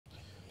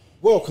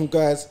Welcome,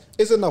 guys.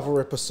 It's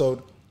another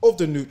episode of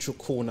The Neutral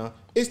Corner.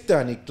 It's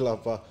Danny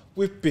Glover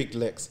with Big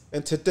Lex,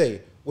 and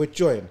today we're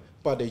joined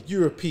by the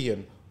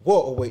European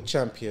welterweight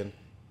champion,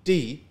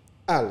 D.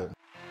 Allen.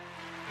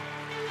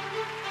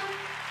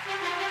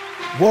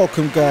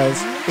 Welcome,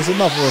 guys. It's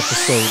another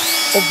episode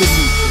of The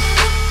Neutral.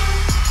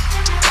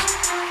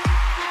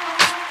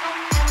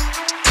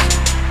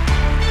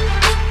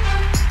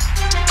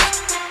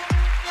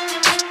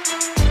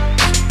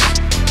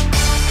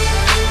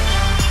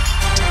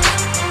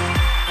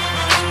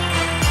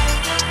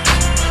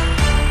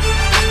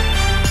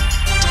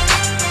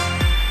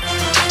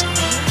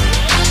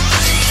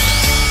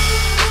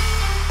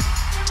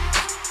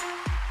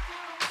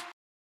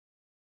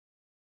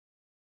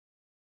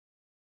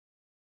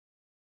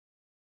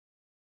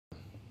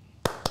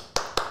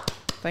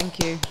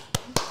 Thank you.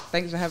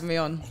 Thanks for having me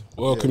on.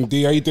 Welcome,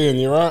 D. How you doing?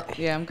 You alright?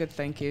 Yeah, I'm good,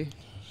 thank you.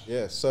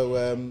 Yeah, so,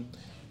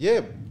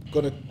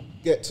 gonna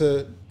get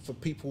to, for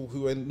people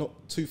who are not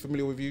too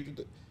familiar with you,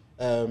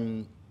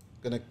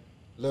 gonna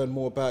learn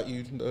more about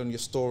you, learn your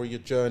story, your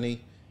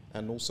journey,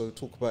 and also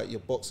talk about your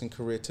boxing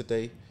career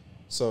today.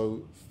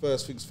 So,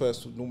 first things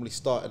first, we normally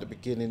start at the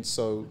beginning.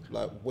 So,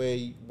 like, where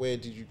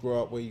did you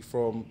grow up? Where you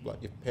from?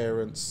 Like, your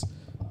parents?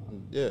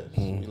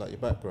 And, like your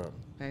background.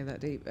 Okay, that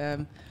deep.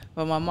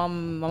 Well, my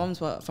mum's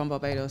from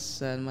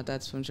Barbados and my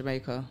dad's from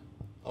Jamaica.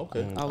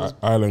 Okay.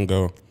 Island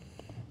girl.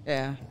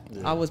 Yeah,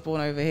 I was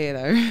born over here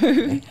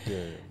though.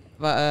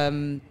 But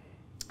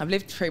I've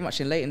lived pretty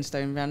much in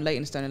Leytonstone, around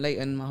Leytonstone and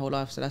Leyton my whole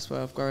life, so that's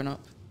where I've grown up.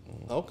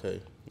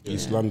 Okay.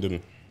 East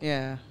London.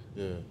 Yeah.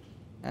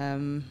 Yeah.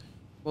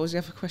 What was the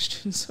other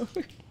question?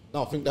 Sorry.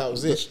 No, I think that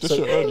was it. Just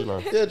your early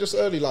life. Yeah, just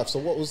early life. So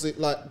what was it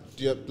like?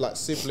 Do you have like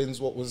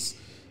siblings? What was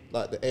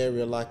like the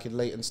area like in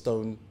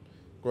Leytonstone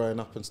growing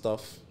up and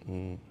stuff?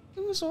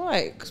 It was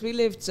alright because we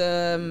lived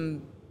the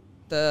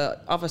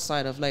other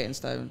side of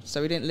Leytonstone,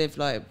 so we didn't live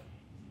like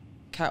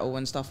cattle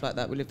and stuff like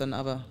that. We lived on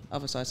the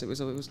other side, so it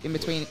was in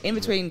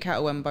between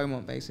Cattle and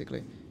Beaumont,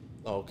 basically.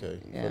 Oh, okay.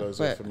 Yeah, For those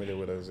who are familiar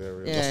with those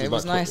areas. Yeah, it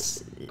was like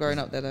nice growing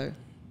up there though.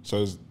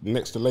 So it's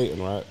next to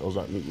Leyton, right? I was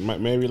like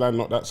Maryland,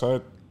 not that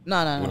side.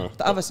 No,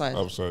 the other side.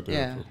 Other side,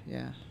 yeah.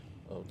 Yeah.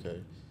 Okay.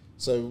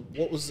 So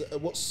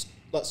what's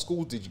like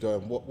school did you go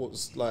in? What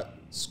was like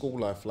school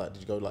life like?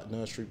 Did you go like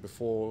nursery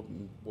before?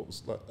 And what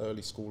was like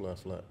early school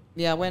life like?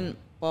 Yeah, I went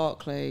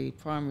Barclay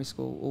Primary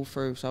School all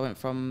through. So I went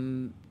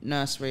from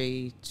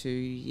nursery to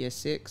year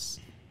 6,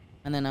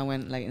 and then I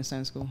went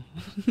Leytonstone School.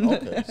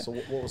 Okay. So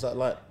what was that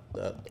like?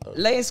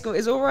 Leyton School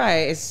is all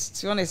right. It's,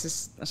 to be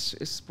honest,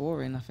 it's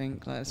boring. I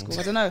think like school.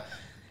 I don't know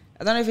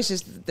if it's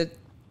just the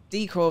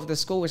decor of the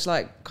school. It's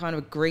like kind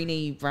of a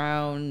greeny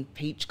brown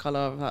peach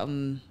color.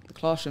 The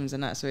classrooms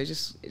and that, so it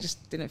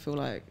just didn't feel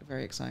like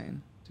very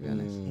exciting, to be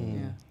honest.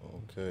 Yeah.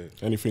 Okay.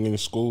 Anything in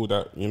school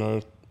that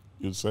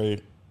you'd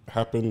say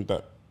happened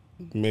that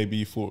maybe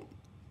you thought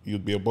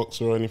you'd be a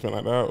boxer or anything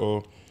like that,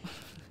 or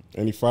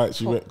any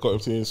fights you got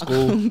up to in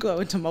school? I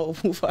got into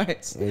multiple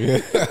fights.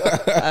 Yeah.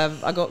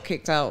 I got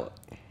kicked out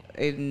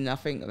in I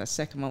think the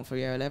second month of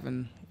year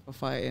 11 for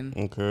fighting.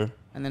 Okay.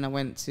 And then I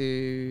went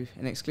to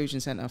an exclusion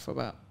centre for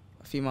about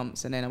a few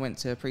months, and then I went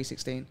to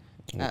pre-16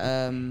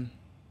 at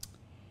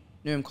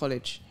Newham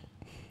College.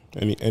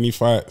 Any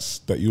fights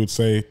that you would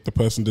say the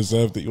person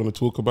deserved that you want to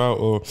talk about,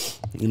 or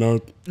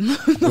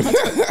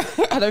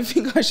I don't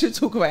think I should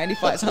talk about any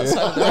fights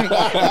outside of the ring.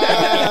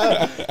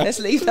 Let's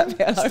leave that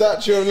bit alone.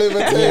 Statute of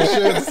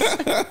limitations.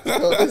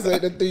 This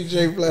ain't the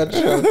DJ Vlad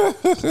show.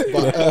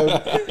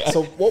 But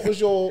so what was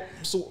your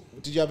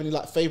did you have any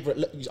like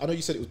favourite? I know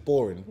you said it was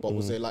boring, but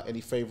was there like any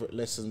favourite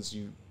lessons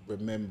you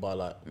remember,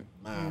 like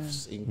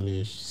maths,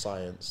 English,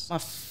 science? My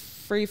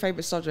 3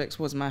 favourite subjects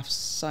was maths,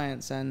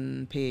 science,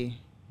 and PE.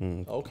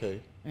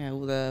 Okay. Yeah,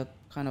 all the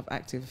kind of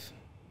active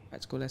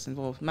practical lessons.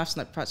 Well, maths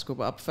not practical,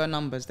 but I prefer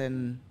numbers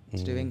than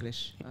to do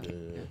English.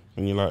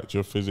 And you liked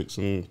your physics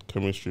and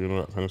chemistry and all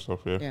that kind of stuff,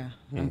 yeah? Yeah,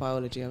 and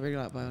biology. I really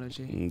like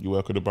biology. You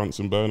work with a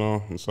Bunsen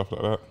burner and stuff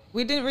like that?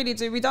 We didn't really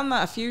do... We done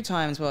that a few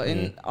times, but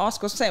in our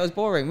school, I was saying it was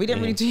boring. We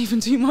didn't really even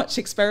do much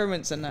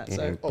experiments and that,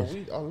 so...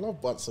 I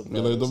love Bunsen burners.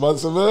 You know the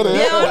Bunsen burner?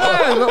 Yeah,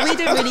 I know, but we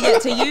didn't really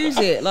get to use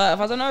it. Like,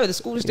 I don't know, the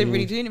school just didn't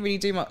really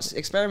do much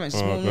experiments.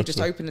 It's more just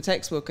open the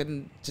textbook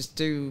and just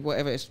do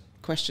whatever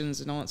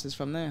questions and answers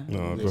from there.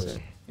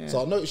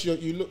 So I noticed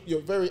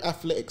you're very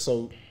athletic,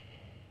 so...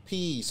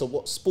 PE, so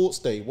what sports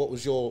day? What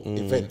was your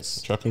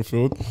events? Track and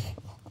field.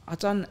 I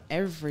done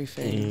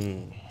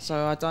everything.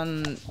 So I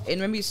done.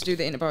 When we used to do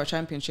the Interborough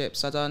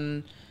Championships, I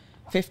done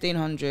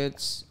 1500,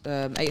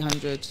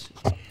 800.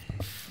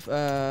 Did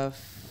I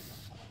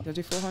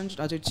do 400?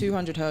 I do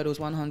 200 hurdles,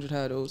 100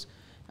 hurdles.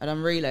 I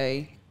done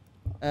relay,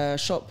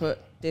 shot put,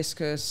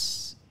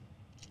 discus,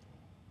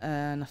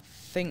 and I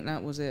think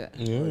that was it.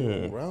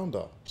 Yeah,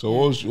 rounder. So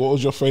what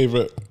was your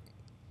favourite?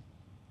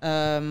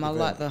 I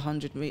like the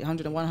 100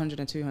 and 100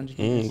 and 200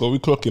 meters. What are we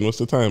clocking? What's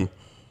the time?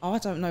 Oh, I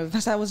don't know.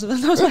 That was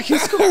like in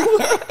school.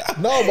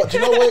 No, but do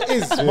you know what it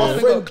is? My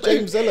friend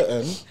James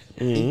Ellerton,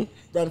 he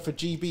ran for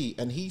GB,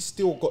 and he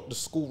still got the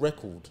school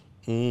record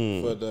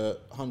for the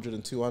 100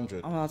 and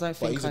 200. Oh, I don't But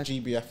think he's a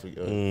GB athlete.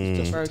 He's Mm.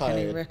 just broke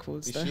any retired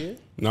records this though. year.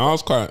 No, I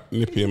was quite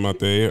nippy in my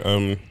day.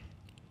 I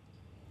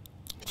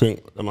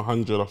think on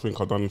 100, I think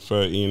I done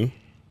 13.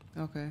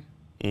 Okay.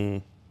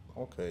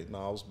 Okay,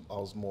 no, I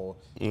was more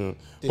But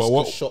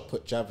discus, shot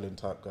put, javelin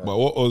type guy. But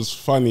what was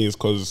funny is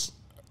because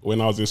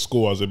when I was in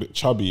school, I was a bit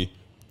chubby.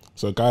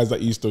 So guys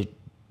that used to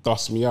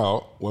dust me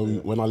out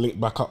when I linked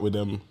back up with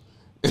them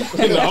in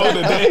the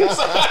older days.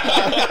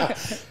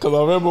 Because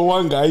I remember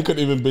one guy, he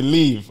couldn't even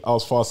believe I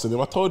was faster than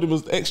him. I told him it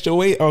was the extra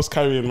weight I was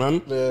carrying,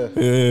 man.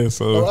 Yeah,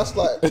 so. No, that's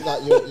like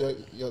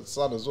your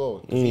son as well.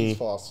 'Cause he's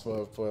fast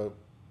for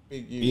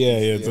big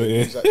youth.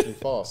 He's actually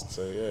fast.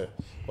 So yeah,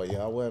 but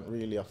yeah, I weren't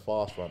really a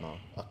fast runner.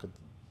 I could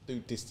do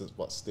distance,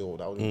 but still,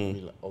 that was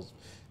really I was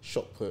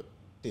shot put,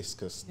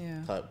 discus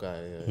type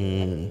guy.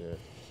 Yeah.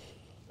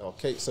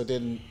 Okay, so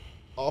then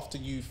after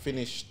you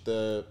finished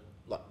the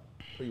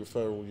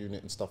pre-referral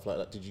unit and stuff like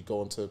that, did you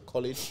go on to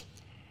college?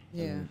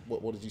 Yeah. And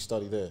what did you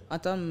study there? I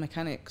done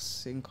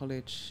mechanics in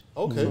college.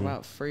 Okay. For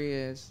about 3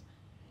 years,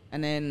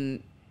 and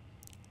then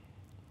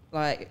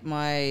like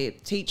my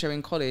teacher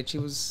in college,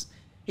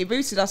 he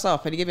boosted us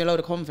up and he gave me a load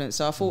of confidence.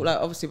 So I thought, like,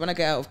 obviously when I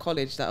get out of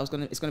college, that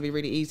it's gonna be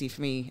really easy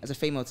for me as a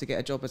female to get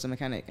a job as a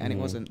mechanic, and it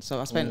wasn't. So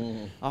I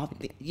spent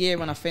the year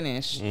when I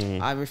finished,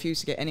 I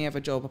refused to get any other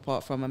job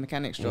apart from a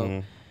mechanic's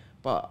job.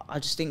 But I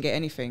just didn't get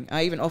anything.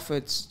 I even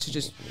offered to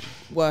just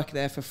work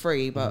there for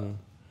free, but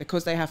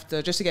because they have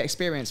to, just to get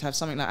experience, have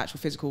something like actual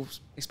physical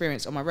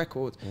experience on my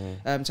record, to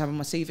have on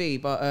my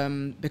CV. But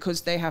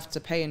because they have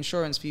to pay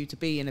insurance for you to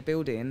be in a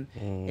building,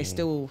 it's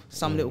still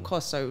some little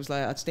cost. So it was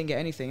like I just didn't get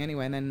anything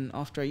anyway. And then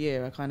after a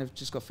year, I kind of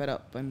just got fed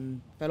up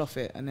and fell off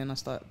it. And then I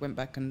went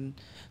back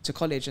to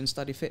college and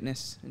studied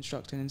fitness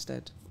instructing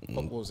instead.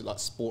 What was it, like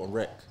sport and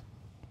rec?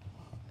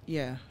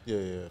 Yeah.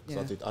 Yeah.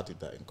 Because I did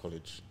that in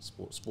college,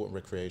 sport and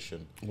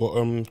recreation.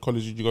 What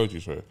college did you go to,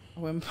 sorry? I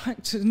went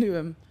back to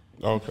Newham.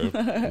 Oh, okay.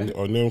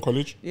 Or Newham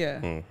College?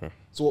 Yeah. Oh, okay.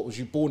 So what, was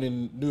you born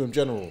in Newham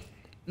General?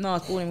 No, I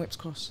was born in Whips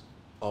Cross.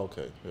 Oh,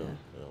 okay. Yeah,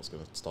 I was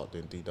going to start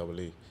doing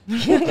DWE.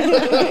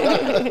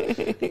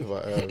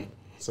 But,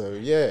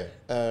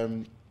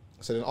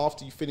 so then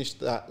after you finished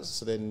that,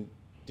 so then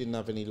didn't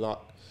have any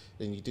luck,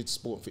 then you did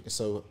sport and fitness.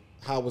 So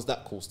how was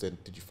that course then?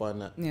 Did you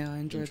find that I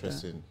enjoyed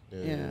interesting?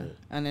 That. Yeah.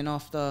 And then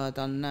after I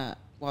done that,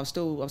 I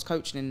was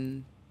coaching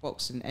in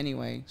boxing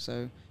anyway.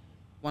 So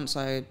once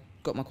I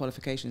got my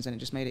qualifications, and it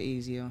just made it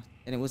easier,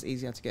 and it was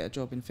easier to get a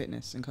job in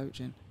fitness and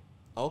coaching.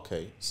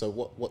 Okay. So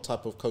what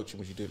type of coaching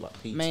would you do? Like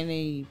PT?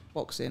 Mainly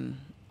boxing.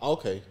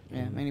 Okay.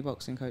 Yeah, mainly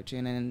boxing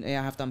coaching, and I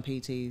have done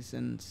PTs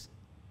and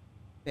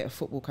a bit of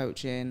football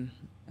coaching.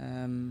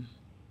 Are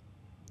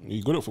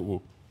you good at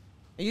football?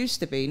 I used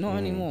to be, not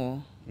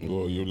anymore.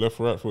 Well, you're left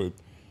or right footed?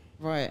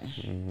 Right.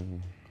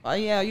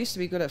 I used to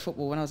be good at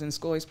football when I was in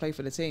school. I used to play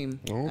for the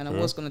team, and I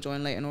was going to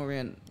join Leyton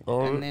Orient,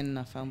 and then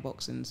I found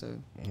boxing. So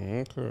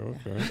okay.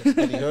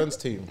 Eddie Hearn's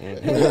team. Well,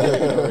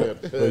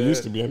 it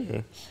used to be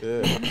anyway.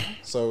 Yeah.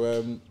 So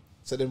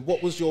then,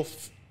 what was your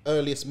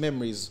earliest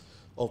memories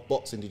of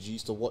boxing? Did you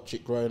used to watch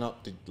it growing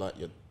up? Did like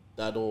your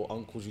dad or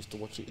uncles used to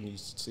watch it and you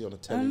used to see on the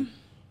telly?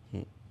 To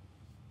be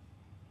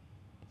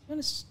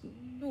honest,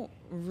 not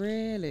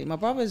really. All my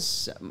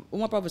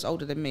brothers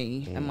older than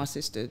me, and my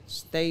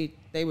sisters, they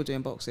were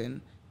doing boxing.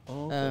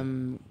 Oh, okay.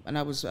 And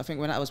I think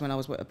when I was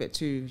a bit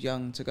too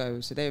young to go.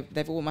 So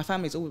my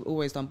family's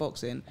always done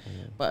boxing,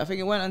 but I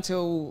think it went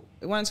until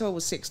I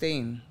was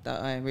 16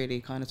 that I really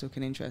kind of took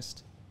an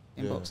interest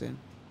in boxing.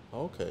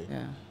 Okay.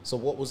 Yeah. So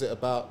what was it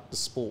about the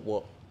sport?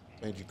 What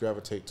made you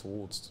gravitate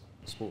towards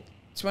the sport?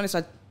 To be honest,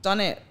 I'd done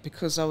it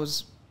because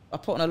I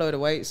put on a load of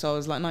weight, so I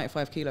was like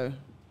 95 kilo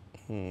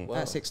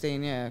at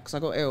 16. Yeah, because I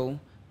got ill,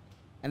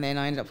 and then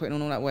I ended up putting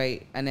on all that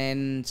weight, and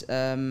then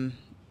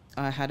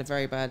I had a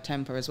very bad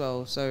temper as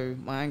well. So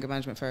my anger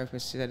management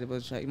therapist said it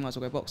was like, you might as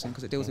well go boxing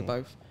because it deals with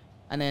both.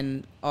 And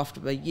then after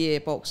a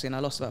year boxing, I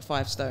lost about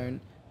 5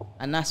 stone.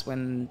 And that's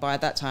when, by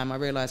that time, I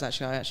realised I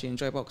actually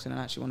enjoy boxing and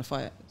I actually want to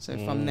fight. So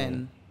from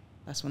then,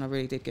 that's when I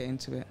really did get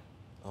into it.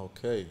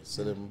 Okay.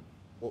 So then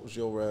what was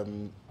your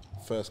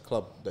first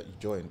club that you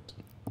joined?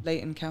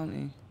 Leyton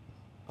County.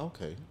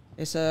 Okay.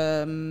 It's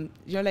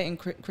Leyton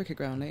Cricket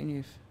Ground, Leyton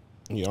Youth.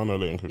 Yeah, I know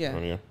Leyton Cricket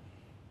Ground, yeah.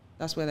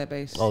 That's where they're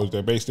based. Oh,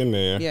 they're based in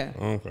there, yeah?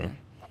 Yeah. Okay.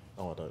 Yeah.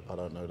 Oh, I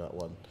don't know that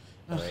one.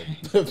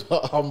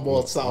 But I'm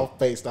more south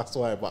based, that's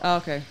why. But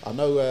okay. I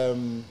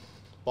know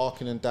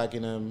Barking and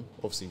Dagenham,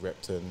 obviously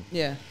Repton,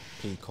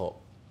 Peacock.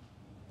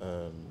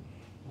 I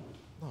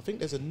think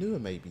there's a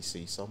Newham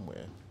ABC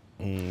somewhere.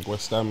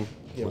 West Ham.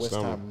 Yeah, West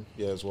Ham,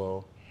 as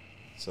well.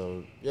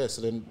 So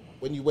so then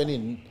when you went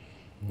in,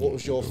 what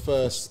was your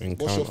first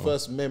encounter. What's your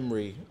first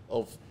memory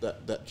of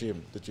that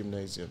gym, the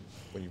gymnasium,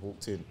 when you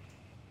walked in?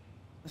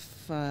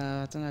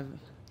 I don't know.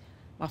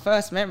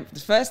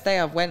 The first day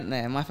I went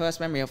there, my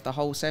first memory of the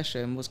whole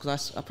session was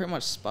because I pretty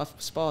much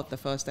sparred the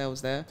first day I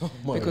was there.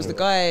 Because the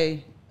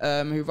guy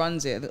who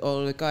runs it,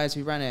 or the guys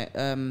who ran it,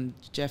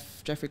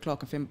 Jeffrey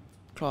Clark and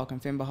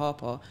Fimber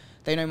Harper,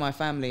 they know my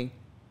family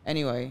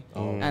anyway,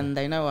 and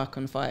they know I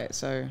can fight.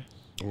 So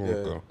Oh, Yeah.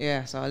 okay.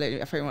 Yeah, so I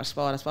pretty much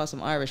sparred. I sparred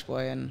some Irish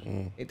boy,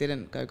 and it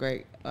didn't go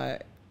great.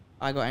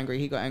 I got angry,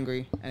 he got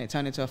angry, and it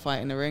turned into a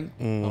fight in the ring.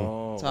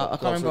 Oh, So I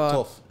can't gloves remember. ripped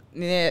off.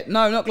 Yeah,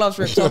 no, not gloves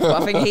ripped off,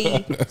 but I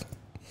think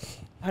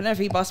I don't know if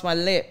he bust my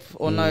lip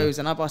or nose,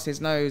 and I bust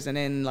his nose, and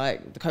then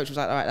like the coach was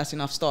like, "All right, that's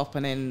enough, stop."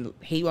 And then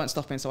he weren't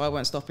stopping, so I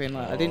weren't stopping.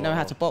 Like I didn't know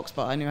how to box,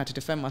 but I knew how to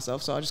defend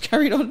myself, so I just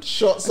carried on.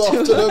 Shots off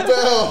to the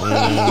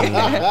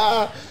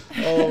bell.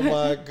 Oh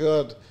my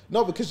God.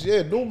 No, because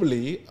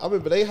normally I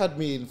remember they had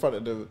me in front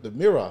of the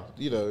mirror,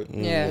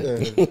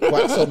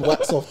 wax on,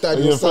 wax off.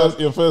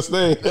 Your first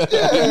day.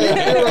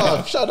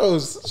 Mirror,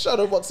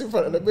 shadow box in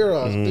front of the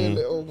mirror. Do a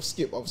little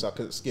skip. Obviously, I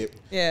couldn't skip.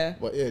 Yeah,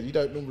 But you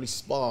don't normally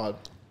spar.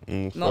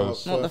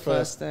 not the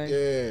first day.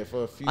 Yeah,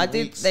 for a few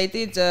weeks. They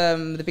did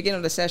the beginning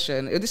of the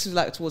session. This was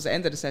like towards the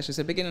end of the session.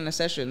 So the beginning of the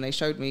session, they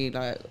showed me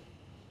like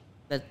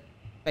the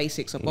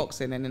basics of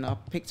boxing, and then I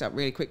picked up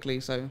really quickly.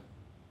 So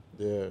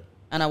Yeah.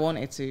 and I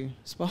wanted to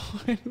spar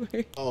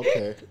anyway.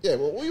 Okay. Yeah,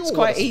 well, we all It's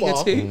quite want to eager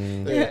spar. to.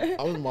 Yeah.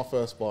 I remember my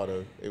first spar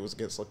though. It was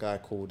against a guy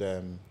called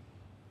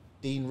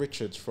Dean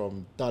Richards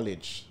from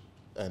Dulwich,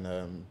 and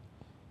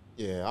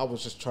I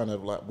was just trying to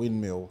like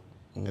windmill,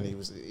 and he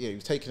was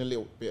taking a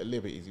little bit of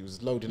liberties. He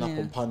was loading up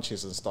on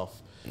punches and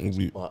stuff.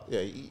 But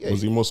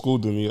Was he more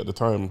schooled than me at the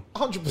time?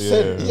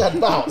 100%. He had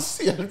bouts.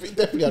 He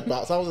definitely had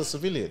bouts. I was a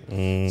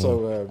civilian,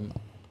 so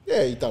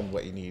he done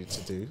what he needed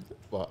to do,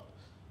 but.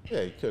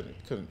 Yeah, he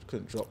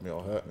couldn't drop me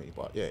or hurt me,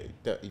 but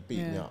he beat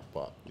me up.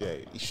 But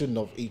he shouldn't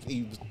have.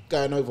 He was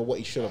going over what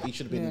he should have. He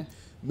should have been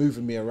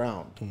moving me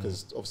around,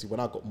 because obviously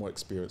when I got more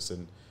experience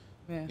and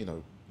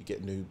you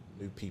get new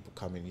people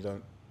coming, you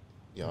don't.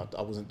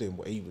 I wasn't doing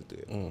what he was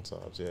doing.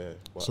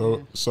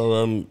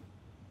 So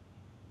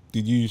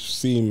did you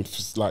seem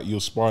like you're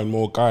sparring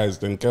more guys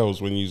than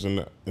girls when you was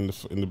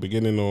in the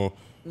beginning, or?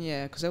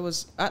 Yeah, because there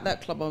was at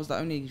that club I was the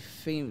only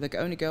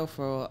girl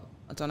for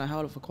I don't know how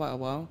long, for quite a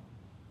while.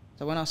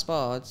 So when I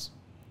sparred,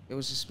 it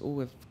was just all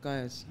with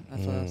guys at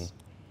first.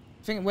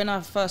 I think when I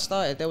first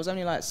started, there was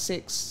only like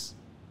 6.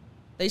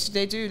 They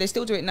still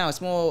do it now. It's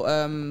more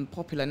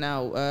popular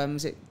now.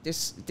 Is it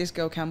this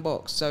girl can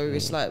box? So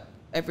it's like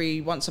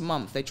once a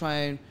month they try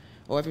and,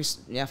 or I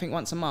think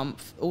once a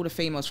month, all the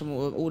females from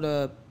all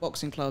the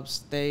boxing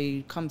clubs,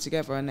 they come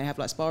together and they have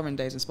like sparring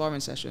days and sparring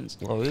sessions.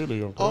 Oh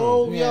really? Okay.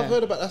 Oh yeah, I've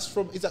heard about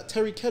is that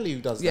Terry Kelly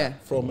who does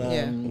that from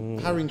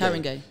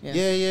Haringey?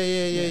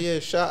 Yeah.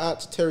 Shout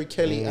out to Terry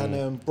Kelly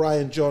and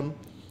Brian John.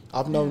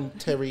 I've known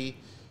Terry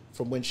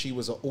from when she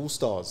was at All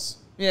Stars.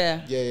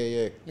 Yeah,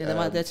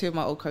 they're 2 of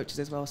my old coaches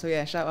as well. So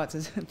yeah, shout out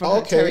to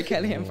Terry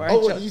Kelly and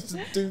Brian John. You used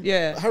to do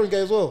Haringey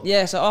as well?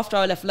 Yeah, so after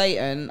I left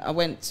Leighton, I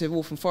went to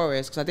Waltham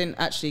Forest because I didn't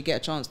actually get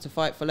a chance to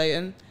fight for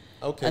Leighton.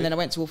 Okay. And then I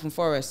went to Waltham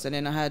Forest, and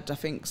then I had, I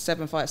think,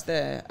 7 fights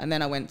there. And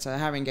then I went to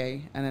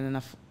Haringey, and then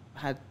I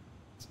had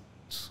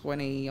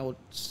 20 or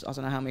I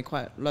don't know how many,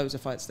 quite loads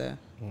of fights there.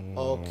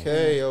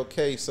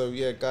 Okay. So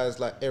guys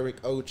like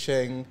Eric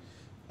Ocheng,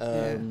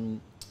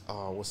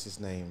 what's his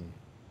name?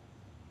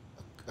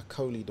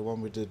 Coley, the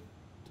one with the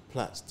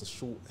plaits, the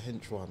short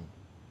hench one.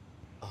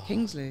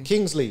 Kingsley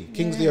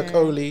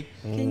Okoli.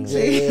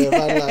 Kingsley. Yeah,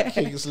 man like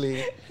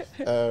Kingsley.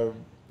 All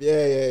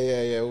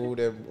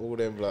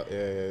them like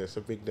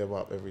so big them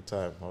up every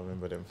time. I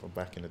remember them from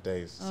back in the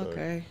days.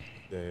 Okay.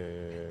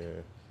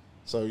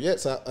 So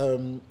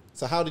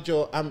so how did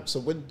your so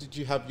when did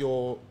you have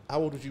your, how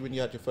old was you when you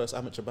had your first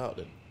amateur bout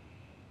then?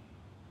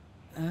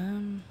 I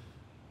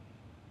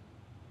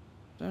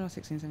don't know,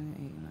 16, 17,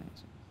 18, 19.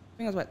 I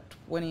think I was about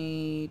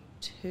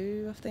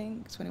 22, I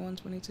think, 21,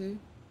 22.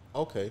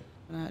 Okay.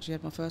 And I actually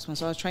had my first one.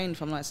 So I was trained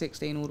from like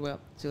 16 all the way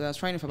up to, I was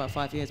training for about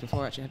 5 years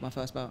before I actually had my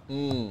first bout.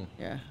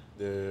 Yeah.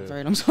 A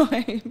very long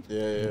time.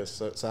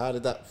 So how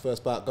did that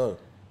first bout go?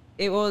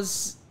 I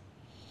was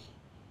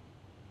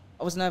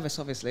nervous,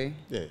 obviously.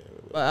 Yeah.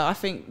 But I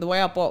think the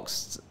way I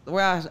boxed, the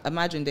way I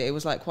imagined it, it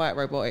was like quite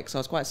robotic. So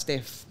I was quite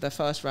stiff the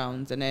first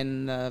round, and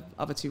then the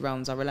other 2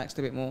 rounds I relaxed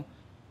a bit more.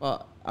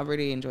 But I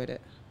really enjoyed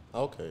it.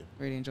 Okay.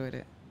 Really enjoyed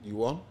it. You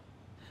won?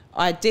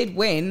 I did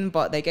win,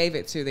 but they gave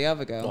it to the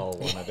other girl. Oh,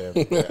 one of them.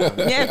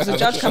 Yeah, because the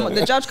judge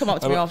come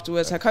up to me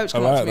afterwards. Her coach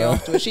come up to me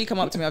afterwards. She come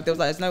up to me. There was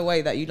like, there's no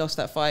way that you lost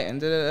that fight, and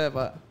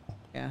but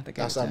yeah, they gave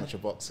that's it to amateur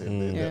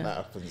boxing. That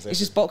happens. It's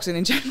just boxing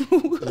in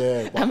general.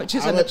 Yeah,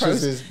 amateurs and the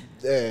pros.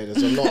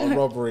 There's a lot of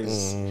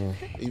robberies.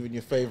 Even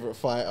your favourite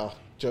fighter,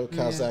 Joe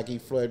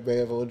Calzaghe, Floyd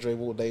Mayweather, Andre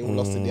Ward, they all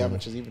lost in the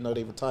amateurs, even though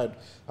they retired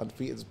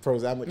undefeated as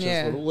pros.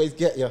 Amateurs will always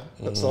get you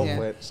at some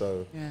point.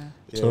 So,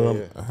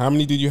 how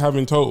many did you have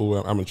in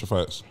total amateur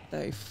fights?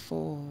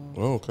 34.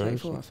 Oh, okay.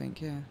 34, I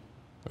think, yeah.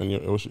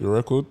 And what's your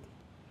record?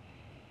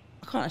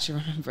 I can't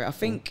actually remember it. I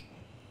think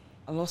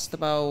I lost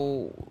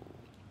about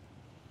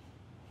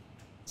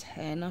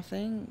 10, I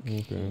think.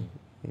 Okay.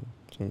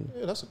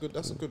 Yeah, that's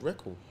a good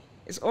record.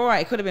 It's all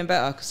right. It could have been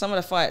better because some of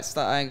the fights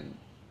that I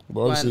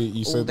But obviously, weren't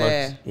you all said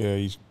there.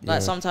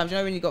 like Sometimes, you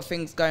know, when you've got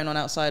things going on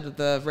outside of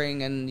the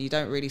ring and you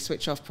don't really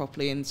switch off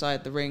properly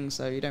inside the ring,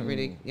 so you don't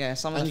really,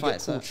 some of And the you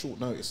fights get are called short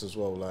notice as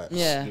well. Like,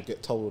 Yeah. you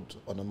get told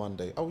on a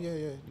Monday, oh yeah,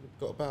 you've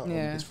got about on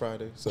this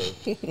Friday. So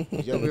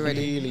you're Be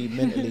ready. really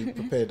mentally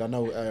prepared. I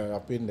know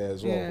I've been there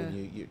as well. Yeah.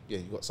 When you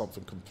got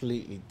something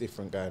completely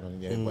different going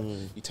on. But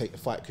you take the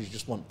fight because you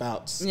just want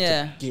bouts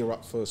Yeah. to gear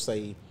up for,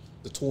 say,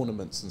 the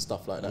tournaments and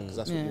stuff like that, because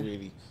that's what you're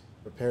really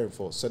preparing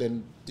for. So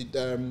then,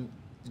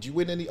 did you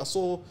win any? I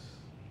saw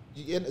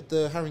you entered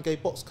the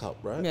Haringey Box Cup,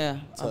 right? Yeah,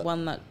 So, I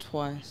won that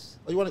twice.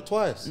 Oh, you won it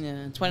twice?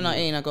 Yeah, in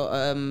 2019 I got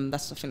I think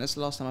that's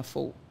the last time I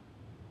fought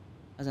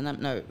as an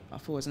I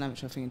fought as an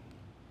amateur. I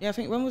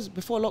think when was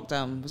before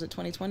lockdown? Was it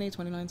 2020,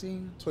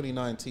 2019?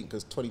 2019,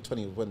 because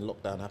 2020 was when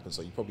lockdown happened,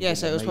 so you probably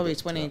So it was probably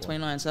to that one.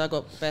 2029. So I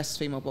got best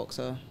female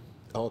boxer.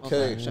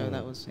 Okay. So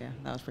that was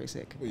pretty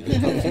sick. Well, you did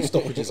have a few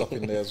stoppages up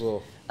in there as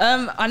well.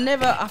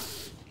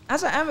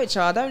 As an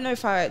amateur, I don't know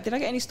if did I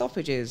get any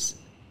stoppages.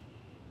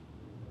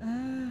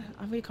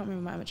 I really can't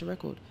remember my amateur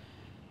record.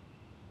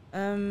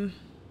 But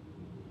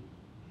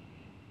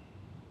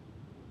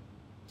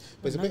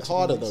it's a bit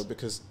harder though,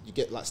 because you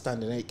get like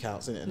standing 8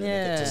 counts in it, and then you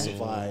get to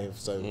survive.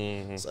 So,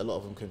 so a lot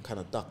of them can kind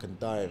of duck and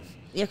dive.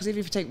 Yeah, because if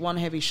you take one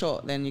heavy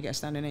shot, then you get a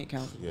standing 8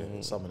 count.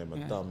 Yeah, some of them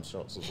are dumb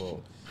shots as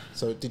well.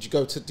 So did you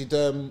go to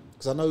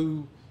because I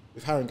know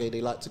with Haringey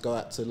they like to go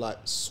out to like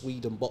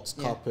Sweden Box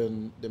Cup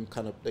and them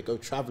they go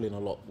travelling a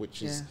lot,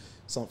 which is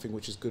something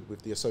which is good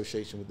with the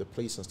association with the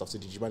police and stuff. So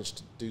did you manage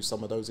to do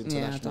some of those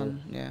international?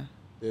 Yeah.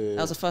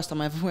 That was the first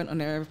time I ever went on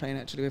an airplane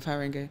actually with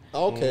Haringey.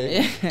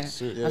 Okay.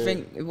 I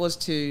think it was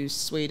to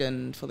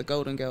Sweden for the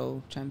Golden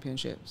Girl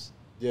Championships.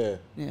 Yeah.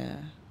 Yeah.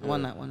 I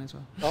won that one as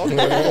well.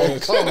 Okay.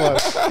 Come on.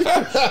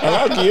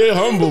 I like you. You're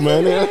humble,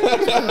 man.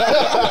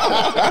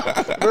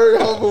 Very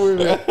humble with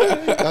me.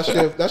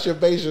 That's your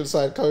Bayesian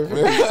side coming from.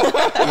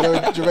 You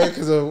know,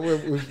 Jamaicans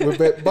we're a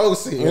bit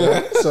bossy, you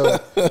know? So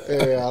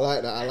I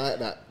like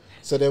that.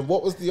 So then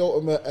what was the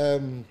ultimate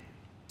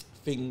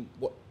thing,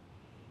 what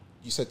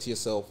you said to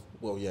yourself,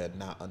 well,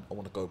 now I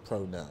want to go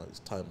pro now. It's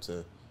time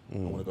to, I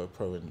want to go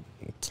pro and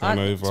turn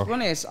over. To be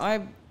honest,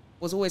 I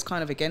was always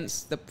kind of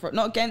against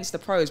not against the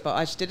pros, but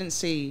I just didn't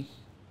see,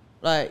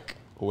 like...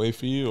 A way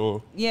for you,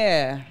 or...?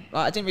 Yeah.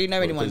 Like, I didn't really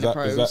know anyone in the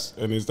pros.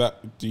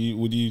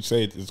 Would you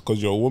say it's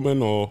because you're a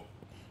woman, or...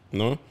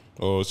 No?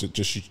 Or is it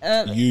just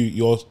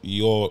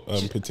your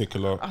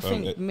particular I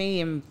think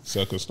me and...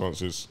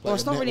 circumstances? Well,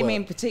 it's not really me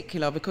in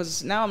particular,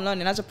 because now I'm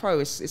learning, as a pro,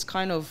 it's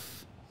kind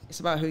of...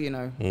 It's about who you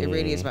know. It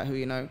really is about who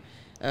you know.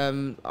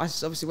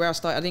 Obviously, where I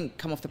started, I didn't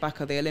come off the back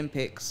of the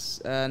Olympics,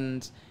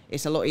 and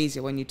it's a lot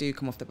easier when you do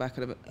come off the back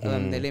of the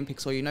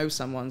Olympics, or you know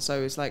someone.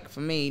 So it's like,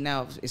 for me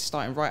now, it's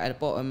starting right at the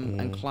bottom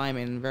and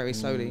climbing very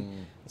slowly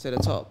to the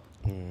top.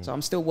 So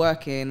I'm still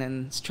working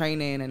and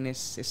training, and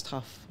it's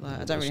tough.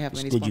 Like, I don't really have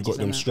many sponsors. Good, you got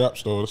them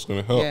straps though. That's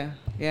gonna help.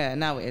 Yeah.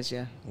 Now it is.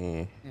 Yeah.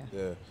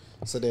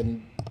 So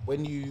then,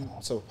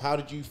 how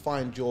did you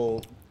find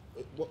your?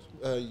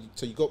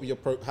 So you got with your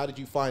pro. How did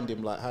you find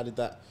him? Like, how did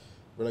that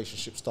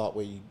relationship start?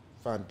 Where you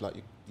found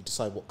you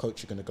decide what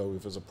coach you're going to go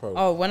with as a pro?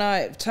 Oh, when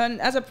I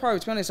turned as a pro,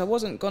 to be honest, I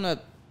wasn't gonna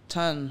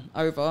turn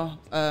over.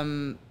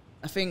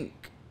 I think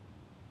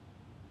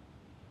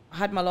I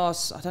had my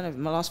last. I don't know.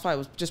 My last fight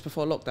was just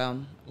before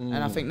lockdown, and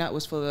I think that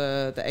was for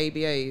the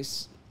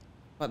ABAs.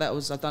 But that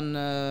was, I've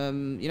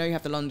done, you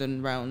have the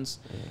London rounds.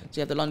 So you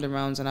have the London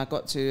rounds, and I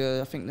got to,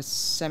 I think, the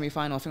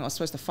semi-final. I think I was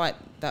supposed to fight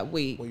that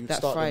week,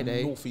 that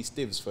Friday. North East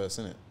divs first,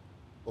 innit?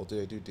 Or do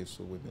they do divs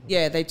for women?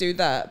 Yeah, they do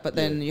that, but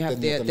then you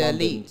have the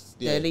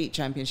elite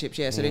championships.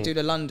 Yeah, so they do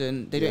the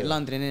London, they do it in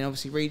London, and then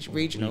obviously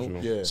regional.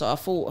 Yeah. So I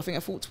think I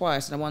fought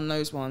twice, and I won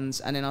those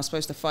ones, and then I was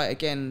supposed to fight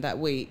again that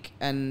week,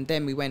 and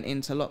then we went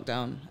into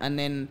lockdown, and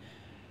then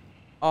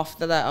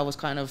after that, I was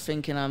kind of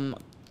thinking I'm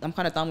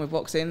kind of done with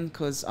boxing,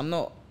 because I'm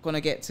not going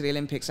to get to the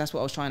Olympics. That's what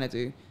I was trying to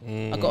do.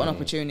 I got an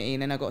opportunity,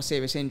 and then I got a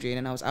serious injury, and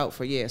then I was out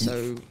for a year.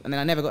 So, and then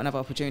I never got another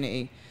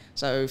opportunity.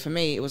 So for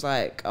me, it was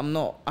like,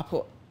 I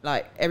put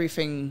like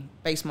everything,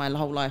 based my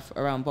whole life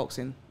around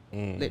boxing.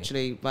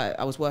 Literally, like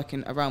I was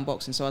working around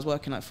boxing. So I was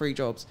working like 3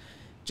 jobs,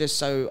 just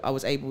so I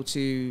was able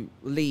to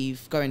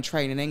leave, go and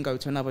train, and then go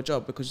to another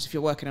job, because if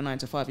you're working a 9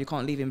 to 5, you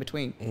can't leave in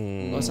between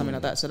or something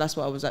like that. So that's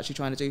what I was actually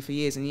trying to do for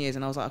years and years,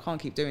 and I was like, I can't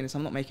keep doing this.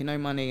 I'm not making no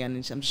money, and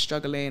I'm just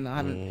struggling. I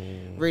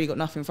haven't really got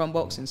nothing from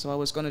boxing, so I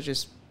was gonna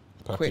just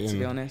quit, to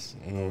be honest.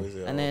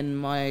 And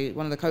then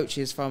one of the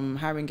coaches from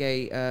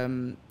Haringey,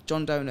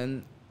 John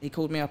Donan, he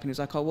called me up and he was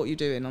like, "Oh, what are you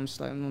doing?" I'm just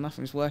like, "Well,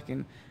 nothing's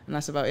working," and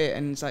that's about it.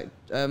 And he's like,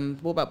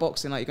 "What about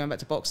boxing? Like, you're going back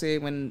to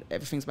boxing when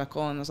everything's back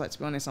on?" I was like, "To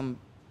be honest,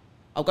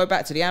 I'll go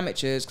back to the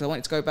amateurs, because I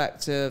wanted to go back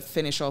to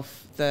finish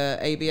off the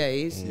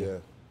ABAs. Yeah.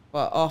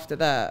 But after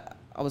that,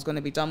 I was going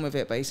to be done with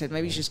it." But he said,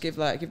 maybe you should just give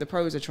the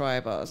pros a try.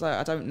 But I was like,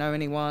 I don't know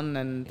anyone,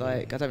 and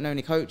like I don't know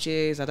any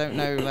coaches. I don't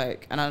know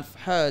and I've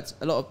heard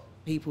a lot of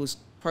people's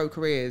pro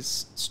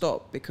careers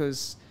stop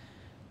because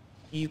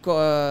you've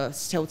got to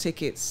sell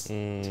tickets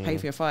to pay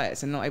for your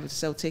fights, and not able to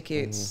sell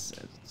tickets,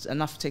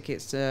 enough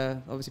tickets to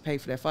obviously pay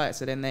for their fights.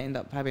 So then they end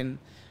up having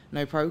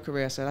no pro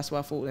career. So that's why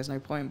I thought there's no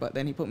point. But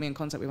then he put me in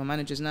contact with my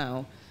managers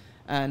now,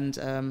 and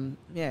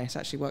it's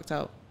actually worked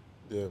out.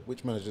 Yeah,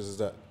 which managers is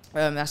that?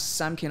 That's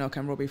Sam Kinnock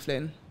and Robbie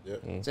Flynn.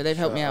 Yeah. So they've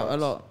helped me out a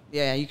lot.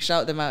 Yeah, you can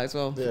shout them out as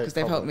well, because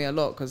they've helped me a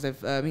lot, because they're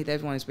the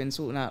one who's been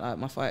sorting out like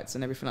my fights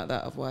and everything like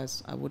that.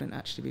 Otherwise, I wouldn't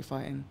actually be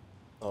fighting.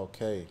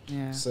 Okay.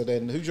 Yeah. So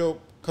then, who's your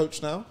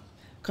coach now?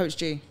 Coach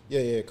G.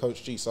 Yeah,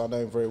 Coach G. So I know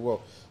him very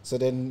well. So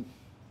then,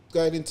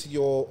 going into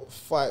your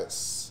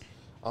fights,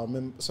 I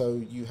remember.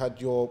 So you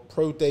had your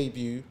pro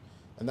debut,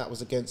 and that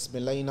was against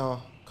Milena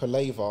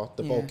Koleva,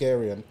 the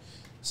Bulgarian.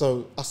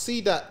 So I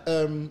see that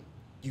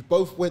you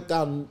both went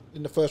down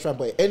in the first round,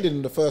 but it ended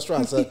in the first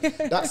round. So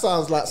that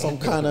sounds like some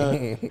kind of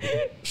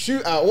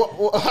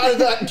shootout. How did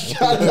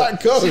that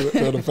go?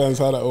 So depends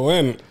how that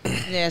went.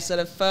 Yeah, so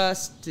the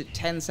first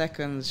 10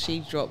 seconds,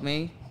 she dropped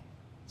me.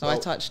 So I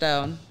touched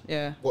down,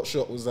 yeah. What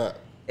shot was that?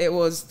 It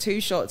was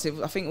 2 shots.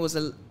 I think it was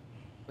a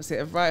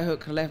right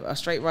hook, a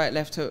straight right,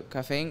 left hook,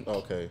 I think.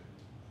 Okay.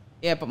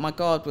 Yeah, but my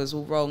guard was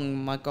all wrong.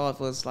 My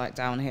guard was like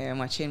down here,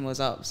 my chin was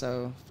up,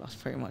 so I was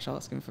pretty much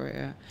asking for it,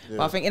 yeah.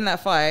 But I think in that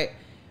fight,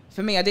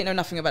 for me, I didn't know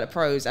nothing about the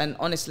pros, and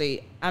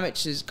honestly,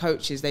 amateurs,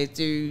 coaches, they're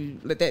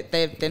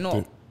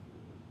not,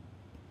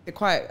 they're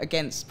quite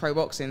against pro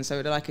boxing,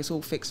 so they're like, it's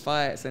all fixed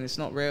fights and it's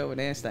not real and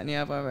this, that and the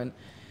other, and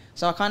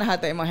so I kind of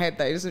had that in my head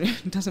that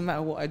it doesn't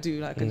matter what I do,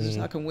 like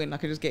I can win, I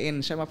can just get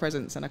in, show my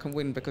presence, and I can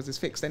win because it's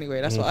fixed anyway.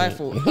 That's what I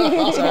thought.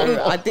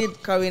 So I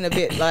did go in a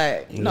bit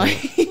like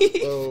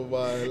naive. Oh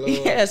my Lord.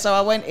 Yeah, so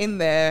I went in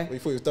there. You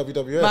thought it was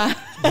WWF?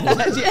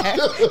 Yeah,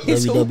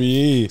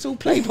 WWE. It's all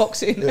play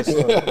boxing. Yes,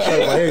 show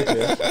my age,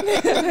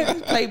 yeah.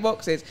 Play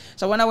boxes.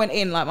 So when I went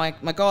in,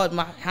 like my guard,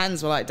 my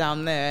hands were like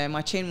down there,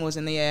 my chin was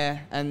in the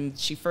air, and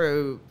she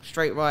threw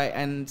straight right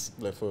and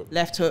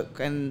left hook,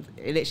 and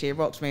it literally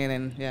rocked me,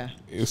 and then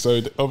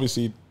So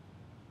obviously,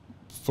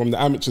 from the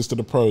amateurs to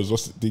the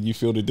pros, did you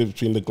feel the difference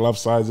between the glove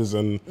sizes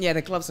and? Yeah,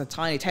 the gloves are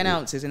tiny. 10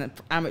 ounces in the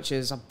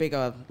amateurs are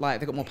bigger.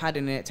 Like, they got more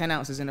padding in it. 10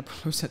 ounces in the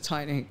pros are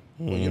tiny.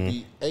 Well, you'd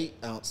be 8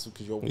 ounces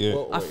because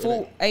you're I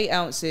fought 8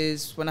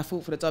 ounces when I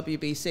fought for the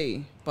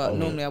WBC, but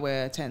normally I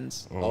wear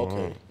 10s.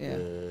 Okay.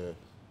 Yeah.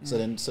 So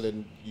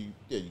then you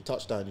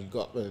touched down, you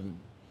got up and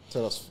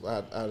tell us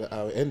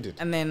how it ended.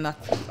 And then my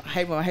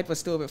head was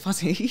still a bit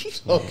fuzzy.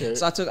 Okay.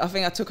 So I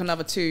think I took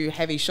another 2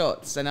 heavy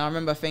shots, and I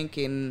remember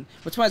thinking,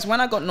 which was when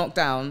I got knocked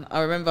down,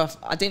 I remember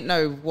I didn't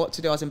know what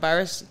to do. I was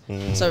embarrassed.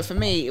 So for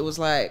me, it was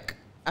like,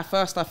 at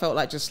first I felt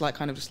like just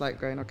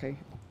going, okay,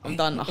 I'm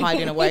done,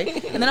 hiding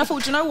away. And then I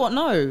thought, you know what?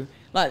 No.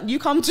 Like, you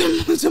come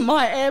to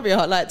my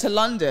area, like to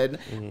London.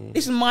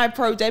 This is my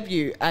pro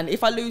debut, and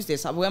if I lose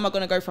this, where am I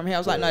going to go from here? I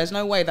was like, no, there's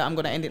no way that I'm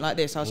going to end it like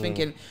this. I was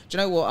thinking, do you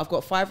know what? I've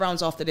got 5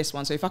 rounds after this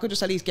one, so if I could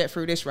just at least get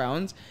through this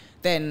round,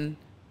 then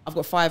I've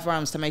got 5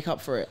 rounds to make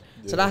up for it.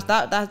 So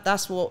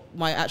that's what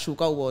my actual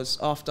goal was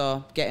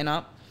after getting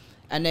up.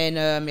 And then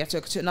I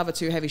took another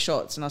 2 heavy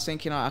shots, and I was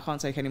thinking, I can't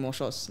take any more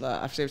shots.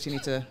 Like, I seriously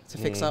need to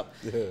fix up.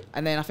 Yeah.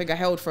 And then I think I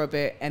held for a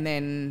bit, and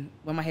then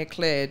when my head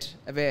cleared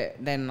a bit,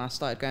 then I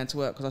started going to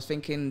work, because I was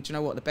thinking, do you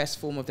know what? The best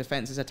form of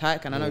defense is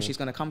attack, and I know she's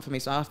going to come for me,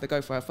 so I have to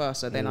go for her first.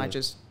 So then I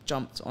just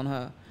jumped on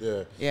her.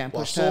 Yeah. Yeah, and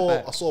pushed her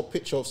back. I saw a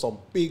picture of some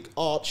big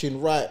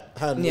arching right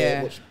hand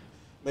there, which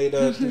made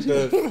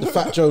the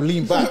Fat Joe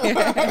lean back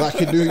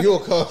like in New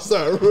York. I was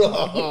like,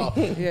 rah.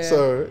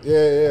 So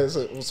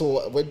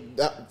when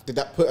did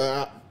that put her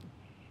out?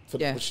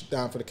 Was she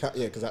down for the cat?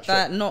 Yeah, because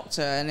that knocked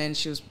her, and then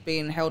she was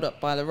being held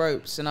up by the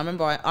ropes. And I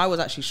remember I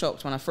was actually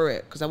shocked when I threw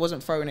it, because I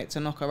wasn't throwing it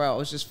to knock her out. I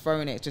was just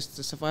throwing it just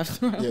to survive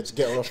the round. Yeah, to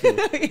get her off.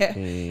 Yeah.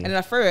 And then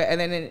I threw it,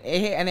 and then it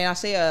hit, and then I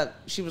see her.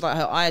 She was like,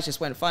 her eyes just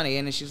went funny,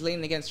 and then she was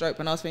leaning against the rope,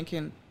 and I was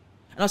thinking,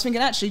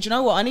 actually, do you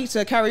know what? I need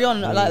to carry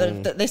on.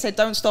 Like they said,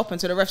 don't stop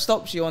until the ref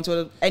stops you,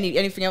 until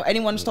anything else,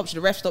 anyone stops you,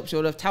 the ref stops you,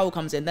 or the towel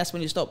comes in. That's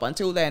when you stop. But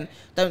until then,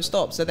 don't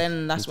stop. So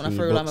then that's when I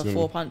threw like my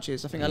 4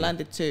 punches. I think I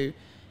landed 2,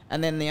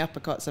 and then the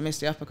uppercuts. I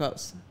missed the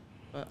uppercuts.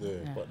 But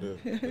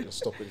the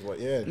stoppage.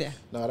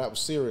 No, that was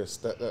serious.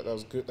 That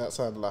was good. That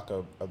sounded like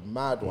a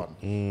mad one.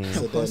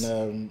 So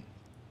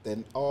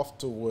then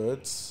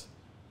afterwards,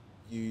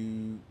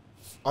 and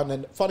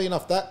then funny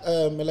enough, that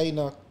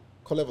Milena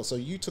Koleva, so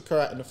you took her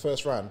out in the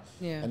first round,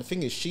 and the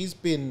thing is, she's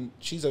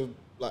a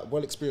like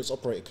well experienced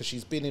operator, because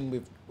she's been in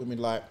with women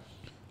like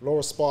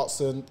Laura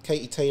Sparkson,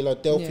 Katie Taylor,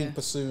 Delphine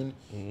Passoon,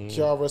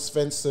 Kiara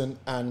Svensson,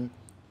 and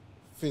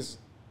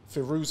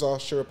Firuza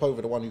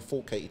Sharapova, the one who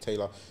fought Katie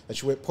Taylor, and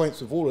she went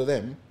points with all of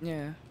them.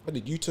 Yeah.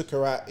 But you took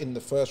her out in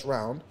the first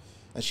round,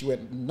 and she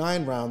went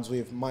 9 rounds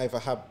with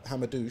Maiva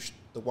Hamadouche,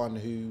 the one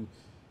who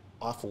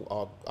I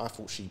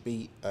thought she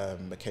beat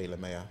Michaela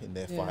Mayer in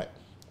their fight.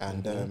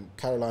 And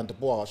Caroline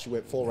Dubois, she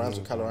went 4 rounds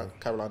with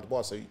Caroline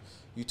Dubois, so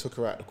you took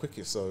her out the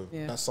quickest, so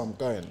that's some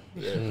going.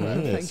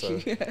 Thank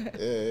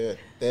you.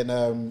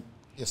 Then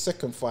your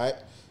second fight,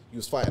 you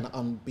was fighting an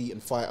unbeaten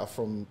fighter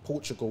from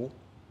Portugal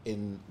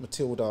in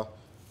Matilda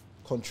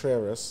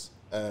Contreras.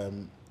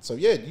 So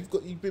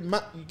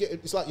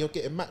it's like you're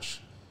getting matched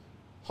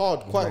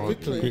hard quite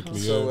quickly.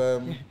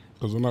 So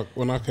Because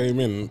when I came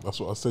in,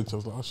 that's what I said. I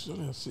was like, she's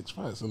only had 6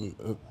 fights,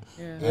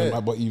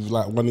 but you've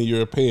like won a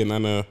European,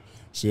 and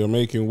so you're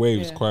making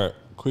waves quite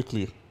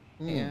quickly.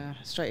 Yeah,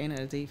 straight in at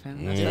the deep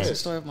end. That's the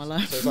story of my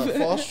life. So it's like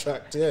fast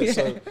tracked,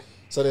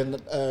 So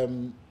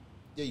then,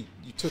 you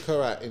took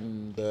her out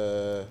in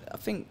the, I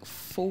think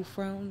 4th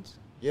round.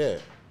 Yeah.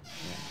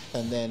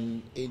 And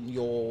then in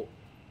your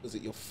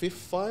 5th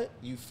fight,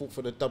 you fought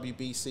for the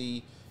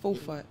WBC. 4th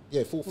fight.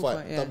 Yeah, 4th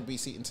fight,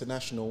 WBC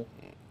International.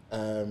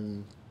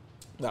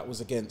 That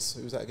was against,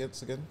 who was that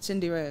against again?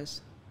 Cindy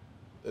Reyes.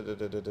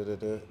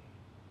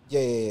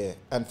 Yeah.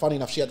 And funny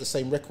enough, she had the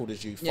same record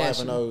as you,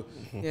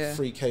 5-0,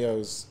 3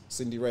 KOs,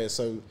 Cindy Reyes.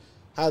 So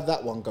how did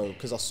that one go?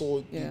 Because I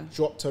saw you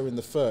dropped her in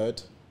the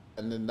 3rd,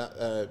 and then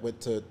that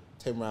went to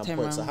 10 round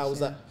points. So how was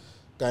that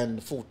going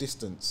the full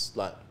distance,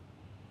 like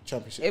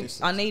championship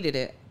distance? I needed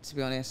it, to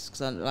be honest,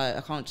 because I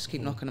can't just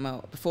keep knocking them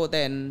out. Before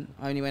then,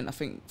 I only went, I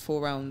think,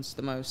 4 rounds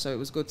the most. So it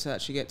was good to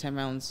actually get 10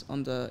 rounds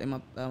under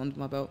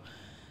my belt.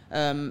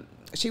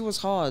 She was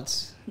hard,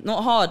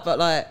 not hard, but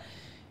like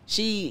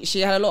she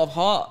had a lot of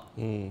heart,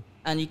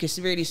 and you can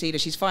really see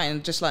that she's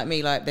fighting just like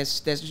me. Like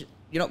there's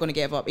you're not going to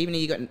give up, even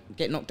if you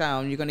get knocked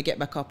down, you're going to get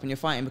back up and you're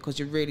fighting, because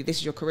this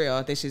is your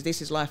career, this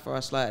is life for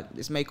us. Like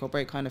it's make or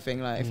break kind of thing.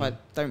 Like if I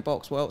don't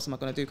box, what else am I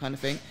going to do kind of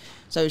thing.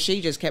 So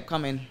she just kept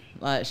coming.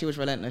 Like she was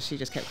relentless. She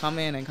just kept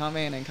coming and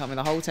coming and coming.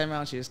 The whole 10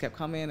 rounds, she just kept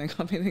coming and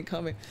coming and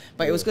coming.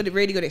 But it was good,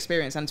 really good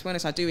experience. And to be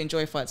honest, I do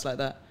enjoy fights like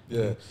that.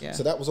 Yeah.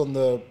 So that was on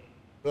the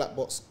Black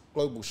Box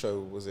Global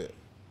show, was it?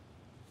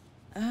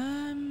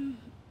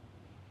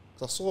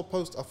 I saw a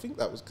post. I think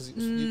that was because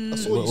I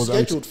saw you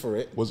scheduled for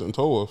it. Was it in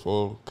Tolworth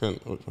or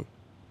Kent? Which one?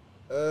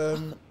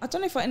 I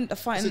don't know if I ended up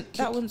fighting.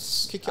 That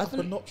one's kick it up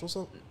a notch or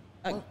something.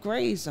 At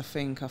Grays, I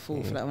think I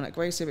fought for that one at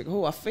Grays Civic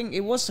Hall. I think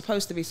it was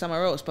supposed to be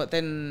somewhere else, but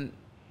then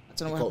I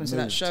don't know what happened to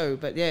that show.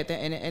 But yeah,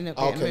 then it ended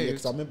up getting moved.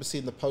 Because I remember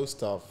seeing the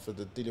poster for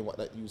the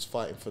that you was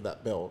fighting for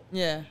that belt.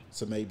 Yeah.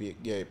 So maybe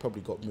it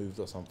probably got moved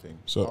or something.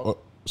 So.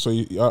 So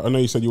I know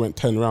you said you went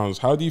 10 rounds.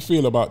 How do you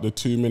feel about the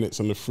 2 minutes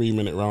and the 3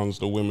 minute rounds,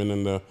 the women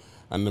and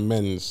the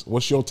men's?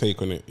 What's your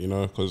take on it? You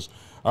know, because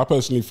I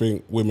personally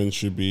think women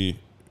should be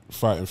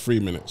fighting 3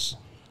 minutes.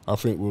 I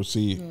think we'll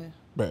see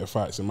better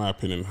fights, in my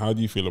opinion. How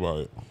do you feel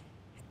about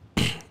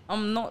it?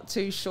 I'm not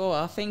too sure.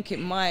 I think it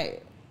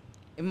might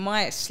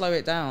slow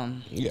it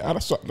down. Yeah,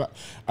 that's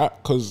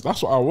because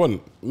that's what I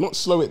want. Not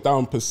slow it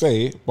down per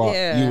se, but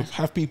you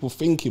have people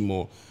thinking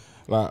more.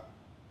 Like,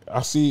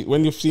 I see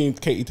when you're seeing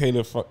Katie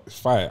Taylor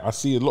fight, I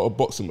see a lot of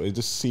boxing, but it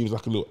just seems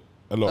like a lot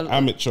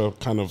amateur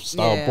kind of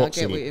style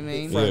boxing. I get what you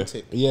mean.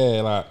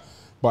 Yeah,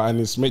 and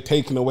it's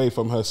taken away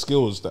from her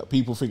skills that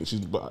people think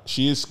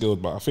she is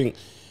skilled. But I think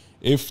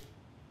if,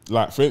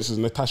 like for instance,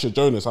 Natasha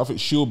Jonas, I think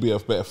she'll be a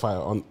better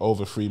fighter on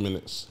over 3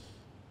 minutes.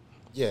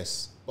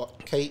 Yes,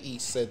 but Katie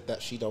said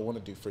that she don't want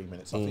to do 3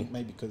 minutes. I think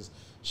maybe because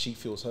she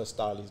feels her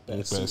style is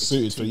better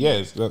suited for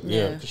years.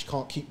 Because she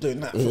can't keep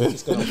doing that.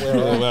 It's going to wear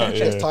her out.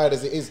 She's as tired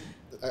as it is.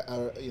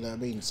 You know what I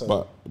mean?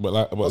 So,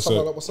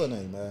 what's her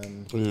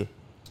name?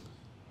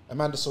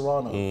 Amanda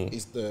Serrano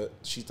is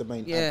she's the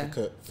main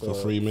advocate for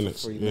 3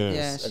 minutes.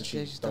 And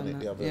she's done it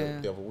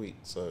the other week.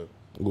 So,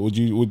 would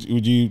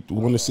you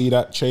want to see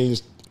that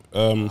changed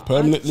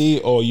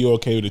permanently, or are you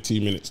okay with the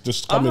 2 minutes?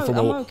 Just coming from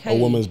a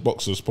woman's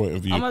boxer's point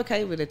of view. I'm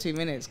okay with the 2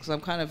 minutes because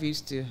I'm kind of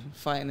used to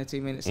fighting the 2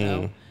 minutes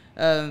now.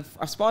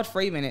 I've sparred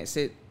 3 minutes.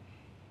 It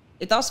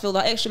does feel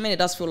like extra minute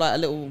does feel like a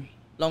little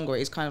longer.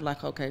 It's kind of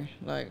like, okay,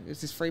 like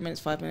is this 3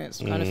 minutes, 5 minutes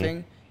kind of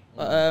thing.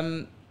 But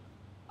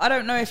I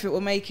don't know if it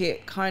will make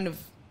it kind of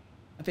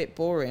a bit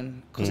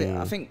boring, because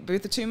I think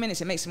with the 2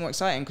 minutes it makes it more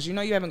exciting, because you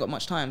know you haven't got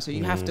much time, so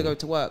you have to go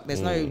to work. There's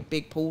no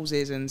big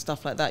pauses and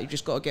stuff like that. You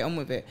just got to get on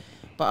with it.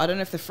 But I don't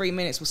know if the 3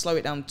 minutes will slow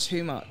it down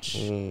too much.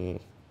 It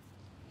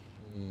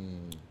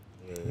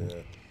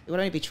would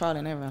only be trial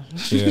and error.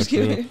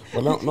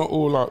 Well, not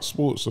all like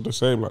sports are the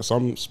same. Like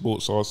some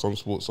sports are, some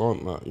sports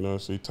aren't. Like, you know,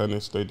 see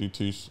tennis, they do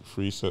 2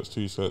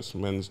 sets.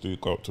 Men's do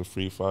go up to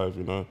 3-5.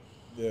 You know.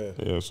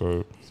 Yeah.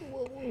 So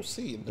we'll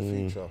see in the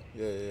future.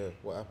 Yeah.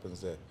 What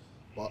happens there?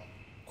 But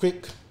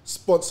quick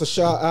sponsor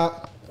shout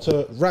out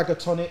to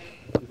Ragatonic.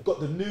 We've got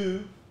the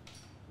new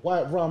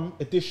white rum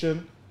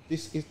edition.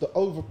 This is the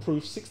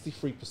overproof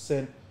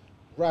 63%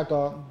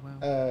 Raga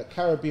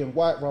Caribbean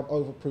white rum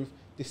overproof,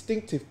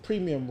 distinctive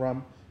premium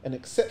rum, and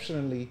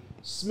exceptionally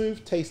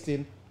smooth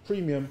tasting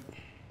premium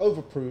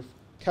overproof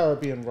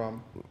Caribbean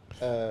rum.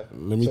 Let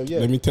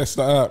me test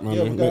that out, man.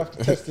 Yeah, we're gonna have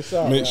to test this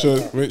out. Make sure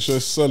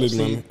it's solid,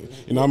 man.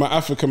 You know, I'm an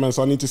African man,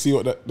 so I need to see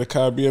what the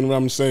Caribbean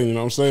rum's saying. You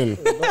know what I'm saying?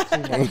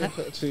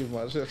 Not too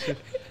much.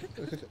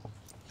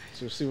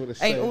 So see what they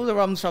say. Ain't all the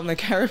rums from the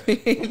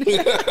Caribbean?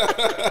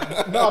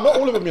 No, not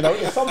all of them. You know,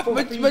 there's some from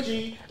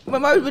Fiji.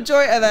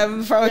 Majority of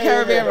them from a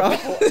Caribbean rum.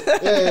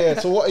 Yeah.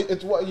 So what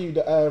are you?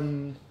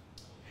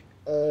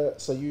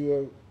 So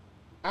you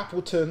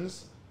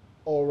Appletons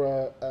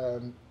or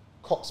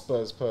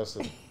Cockspurs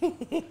person?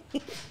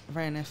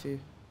 Ray nephew.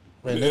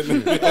 Oh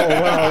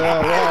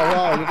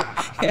wow!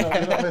 You're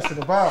not messing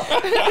about.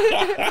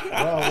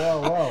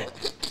 Wow!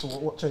 chase or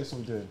what chase are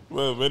we doing?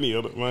 Well, any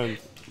other man,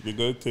 the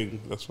good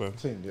thing. That's fine.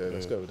 Ting, yeah,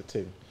 let's go with the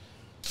ting.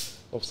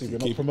 Obviously, we're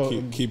not Keep-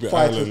 promoting keep it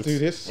fighters island. do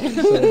this. So.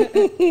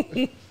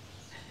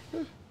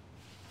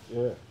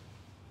 Yeah.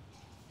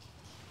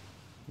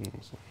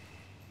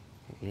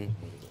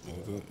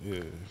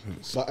 Yeah.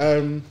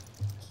 But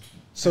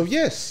so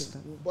yes,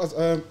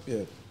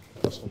 yeah,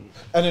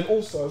 and then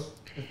also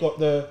we've got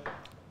the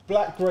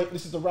black grape.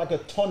 This is the Raga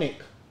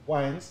tonic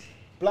wines,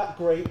 black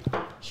grape,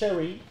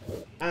 cherry,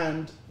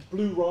 and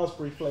blue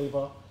raspberry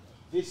flavour.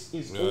 This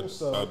is Yeah,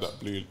 also I had that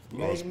blue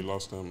raspberry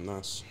last time.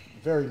 Nice.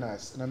 very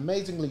nice, an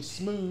amazingly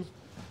smooth,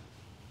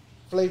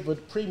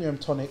 flavoured premium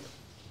tonic.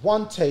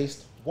 One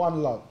taste,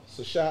 one love.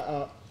 So shout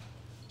out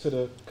to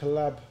the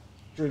collab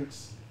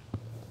drinks,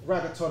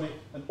 Raga tonic,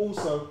 and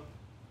also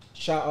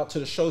shout out to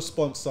the show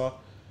sponsor,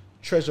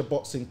 Treasure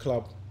Boxing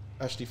Club,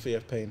 Ashley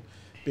F. Payne.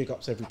 Big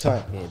ups every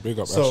time. Yeah, big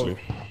up, So, Ashley.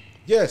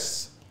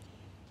 yes.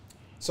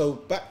 So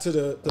back to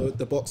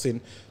the boxing.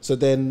 So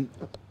then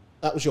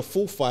that was your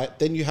full fight.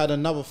 Then you had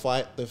another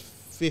fight, the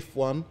fifth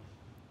one,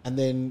 and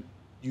then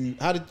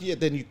how did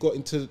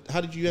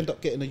you end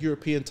up getting a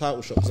European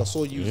title shot? Because I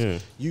saw you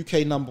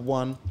UK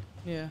 #1.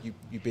 Yeah.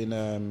 You've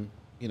been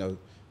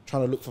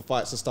trying to look for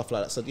fights and stuff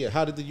like that. So yeah,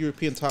 how did the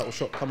European title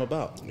shot come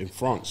about? In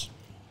France.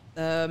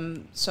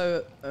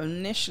 So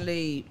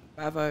initially,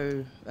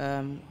 Bavo,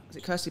 was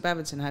it Kirsty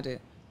Babington had it,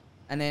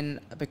 and then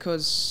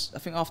because I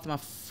think after my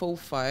full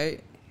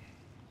fight,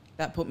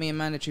 that put me in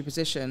mandatory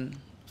position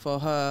for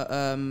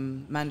her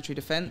mandatory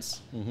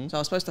defense. Mm-hmm. So I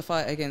was supposed to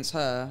fight against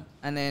her,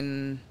 and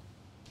then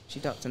she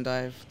ducked and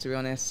dived, to be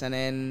honest, and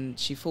then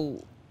she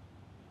fought.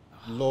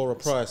 Laura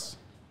Price.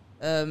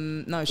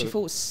 No, she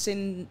fought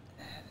some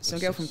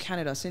girl from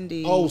Canada,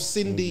 Cindy. Oh,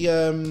 Cindy.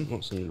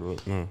 Not Cindy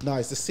Rock, no. No,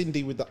 it's the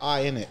Cindy with the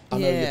I in it. I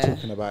know who you're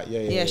talking about.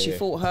 Yeah, she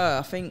fought her.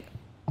 I think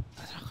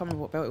I can't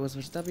remember what belt it was.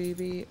 Was it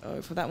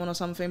WBO for that one or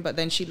something? But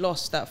then she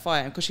lost that fight,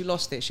 and because she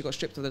lost it, she got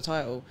stripped of the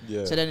title.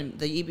 Yeah. So then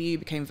the EBU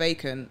became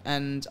vacant,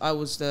 and I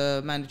was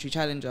the mandatory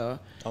challenger.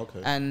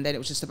 Okay. And then it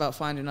was just about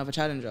finding another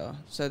challenger.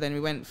 So then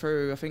we went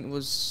through. I think it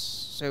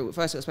was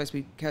first it was supposed to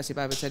be Kirsty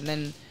Babington,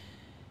 then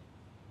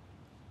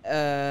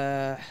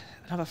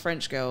another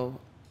French girl.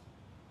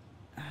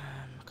 I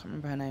can't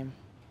remember her name.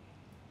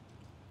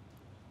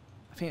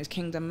 I think it was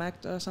Kingdom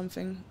Magda or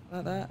something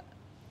like that.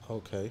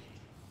 Okay.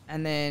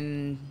 And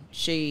then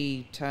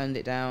she turned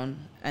it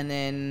down. And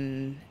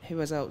then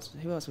who else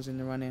was in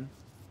the running?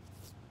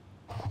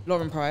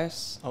 Lauren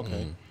Price.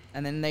 Okay.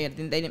 And then they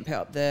didn't put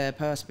up their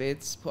purse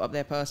bids.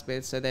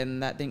 So then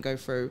that didn't go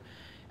through.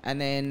 And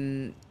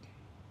then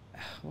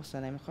what's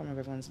her name? I can't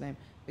remember everyone's name.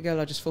 The girl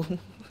I just fought.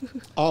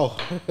 Oh.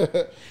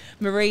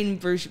 Marine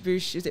Bruce.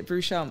 Is it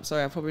Bruchamp?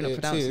 Sorry, I'm probably not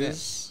pronouncing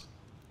it.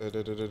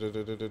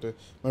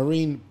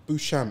 Marine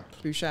Beauchamp.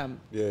 Beauchamp.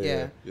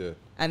 Yeah.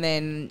 And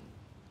then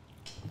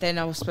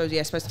I was supposed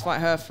to fight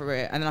her for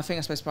it, and then I think I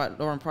was supposed to fight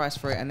Lauren Price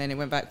for it, and then it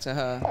went back to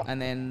her,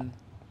 and then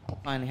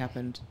finally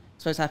happened. It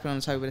was supposed to happen on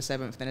October the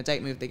 7th, then a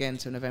date moved again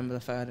to November the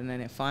 3rd, and then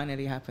it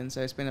finally happened.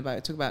 So it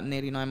took about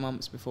nearly 9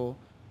 months before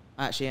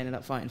I actually ended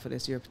up fighting for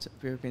this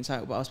European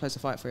title, but I was supposed to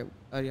fight for it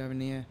earlier in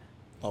the year.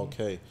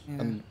 Okay.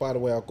 Yeah. And by the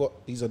way,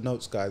 these are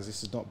notes, guys.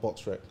 This is not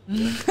box rec.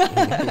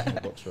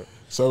 Box rec.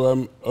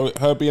 So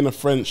her being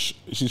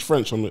she's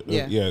French on the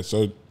Yeah.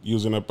 So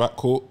using a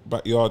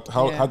backyard.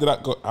 How did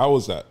that go? How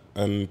was that?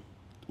 And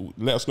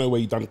let us know where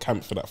you done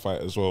camp for that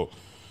fight as well.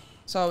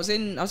 So I was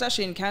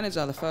actually in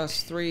Canada the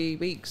first 3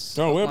 weeks.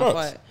 Oh, of my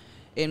whereabouts? fight.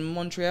 In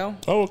Montreal.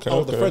 Oh, okay.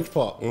 Oh, the French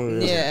part. Oh,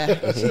 Yeah.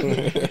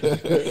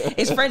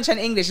 It's French and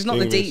English. It's not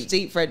English. the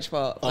deep French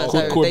part. Oh.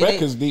 So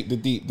Quebec is the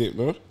deep dip,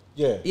 no?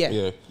 Yeah.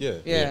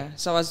 Yeah.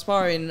 So I was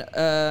sparring.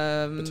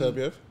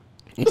 Turbiev.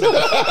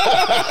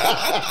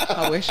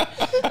 I wish.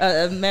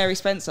 Mary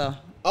Spencer.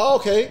 Oh,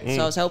 okay.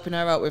 So I was helping her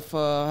out with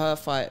her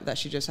fight that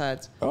she just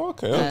had. Oh,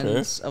 okay. And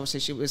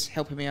obviously she was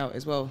helping me out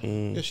as well.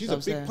 Yeah, she's So I a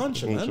was big there.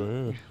 puncher, man.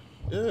 Yeah.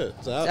 Yeah.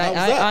 So how was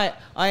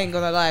that? I ain't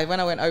gonna lie. When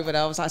I went over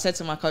there, I said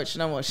to my coach, you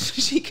know what?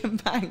 She can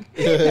bang.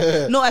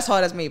 Not as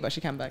hard as me, but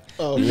she can bang.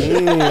 Oh,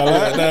 okay. I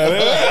like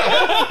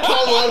that.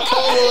 Come on.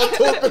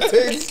 Talk the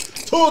things.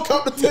 Talk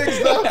up the things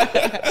now.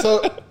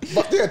 So,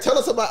 but yeah, tell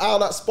us about how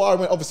that sparring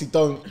went. Obviously,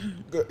 don't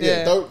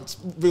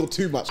reveal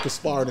too much because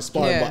sparring is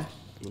sparring. Yeah.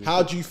 But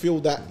how do you feel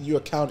that you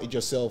accounted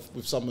yourself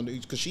with someone who,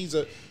 because she's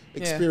a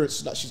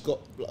experienced, that she's got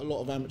a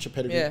lot of amateur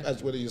pedigree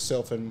as well as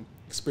yourself and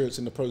experience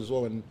in the pros as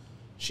well, and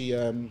she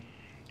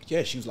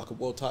she was like a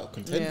world title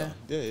contender.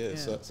 Yeah.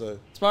 So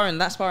Sparring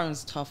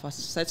was tough. I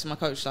said to my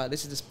coach, like,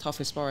 this is the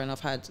toughest sparring I've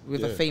had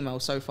with a female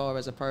so far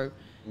as a pro,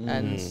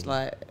 and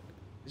like,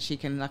 she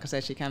can, like I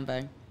said, she can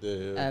bang.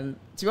 And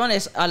to be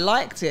honest, I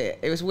liked it.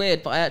 It was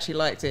weird, but I actually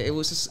liked it. It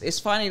was just, it's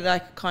finally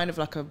like kind of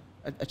like a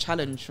a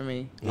challenge for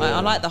me.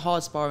 I like the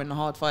hard sparring, the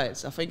hard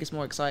fights. I think it's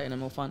more exciting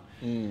and more fun.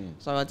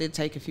 So I did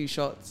take a few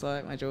shots,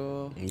 like my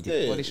jaw,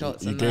 body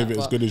shots. You gave it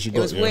as good as you got.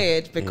 It was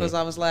weird because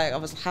I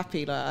was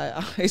happy. Like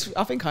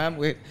I think I am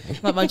weird.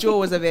 Like my jaw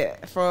was a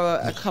bit, for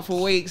a couple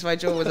of weeks, my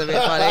jaw was a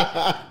bit funny.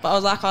 But I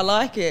was like, I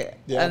like it.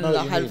 Yeah, and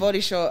I had a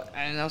body shot,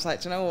 and I was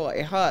like, do you know what?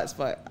 It hurts,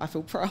 but I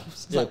feel proud.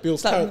 It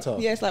builds character.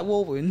 Yeah, it's like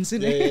war wounds,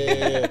 isn't it?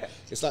 Yeah.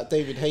 It's like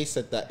David Hayes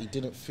said that he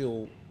didn't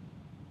feel.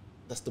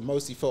 That's the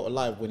most he felt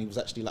alive when he was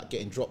actually like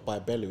getting dropped by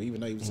Bellew, even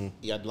though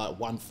he had like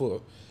 1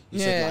 foot. He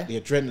said like the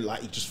adrenaline,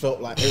 like he just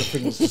felt like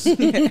everything was just. He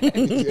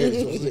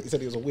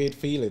said it was a weird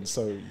feeling.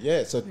 So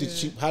yeah. So did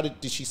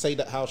she say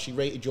that how she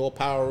rated your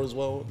power as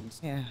well?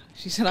 Yeah,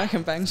 she said I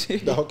can bang too.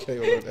 Okay,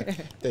 well,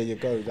 there you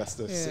go. That's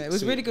the. Yeah, it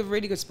was really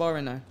good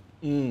sparring though.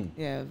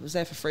 Yeah, I was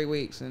there for 3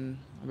 weeks and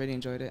I really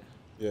enjoyed it.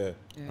 Yeah.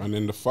 And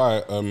then the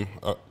fight,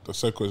 the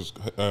second was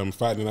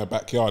fighting in her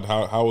backyard.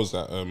 How was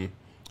that?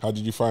 How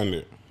did you find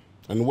it?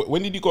 And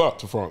when did you go out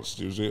to France?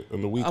 Was it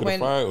on the week of the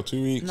fight or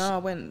 2 weeks? No, I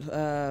went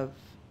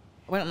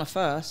on the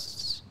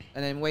first,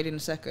 and then waited in the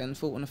second,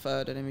 fought on the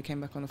third, and then we came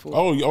back on the fourth.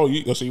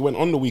 So you went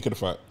on the week of the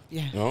fight?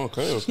 Yeah. Oh,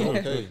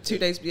 okay. 2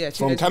 days. Yeah.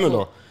 From Canada.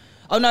 Before.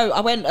 Oh no, I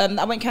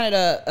went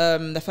Canada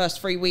the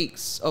first 3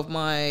 weeks of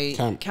my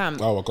camp.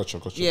 Oh, I gotcha.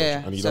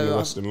 Yeah. And you done the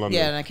rest in London.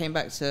 Yeah, and I came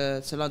back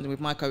to London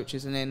with my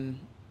coaches, and then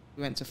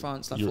we went to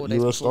France like 4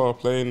 days. Eurostar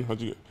playing?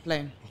 How'd you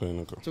playing?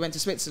 Okay. So we went to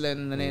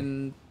Switzerland and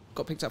then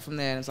got picked up from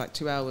there, and it was like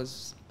 2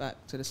 hours back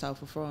to the south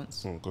of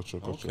France. Oh, gotcha.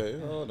 Okay,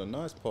 the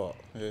nice part.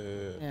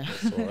 Yeah.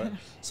 That's all right.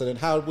 So then,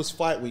 how was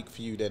fight week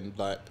for you then?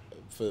 Like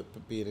for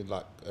being in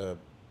like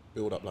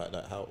build up like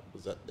that. How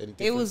was that? Any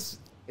different?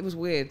 It was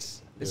weird.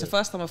 It's the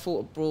first time I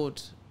fought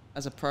abroad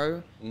as a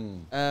pro. I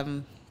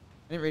didn't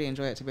really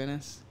enjoy it, to be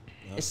honest.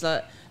 No. It's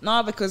like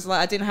because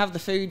like I didn't have the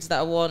foods that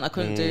I want. I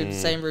couldn't do the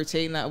same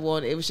routine that I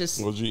want. It was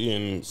just. Was you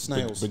eating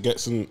snails,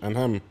 baguettes and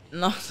ham?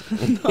 No,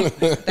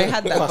 they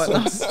had that, but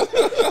no.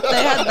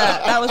 They had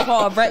that. That was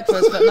part of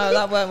breakfast, but no,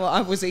 that weren't what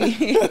I was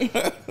eating.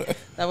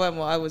 That weren't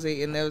what I was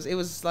eating. It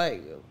was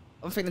like,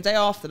 I think the day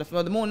after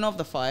the morning of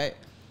the fight,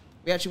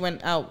 we actually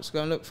went out to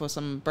go and look for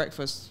some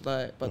breakfast,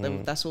 like, but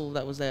that's all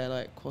that was there,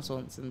 like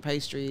croissants and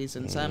pastries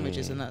and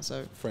sandwiches and that.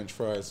 So French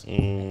fries.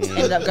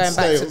 Ended up going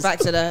back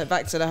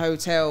to the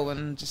hotel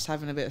and just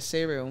having a bit of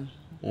cereal.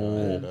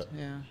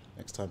 Yeah.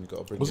 Next time you got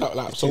to bring. Was that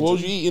like? So what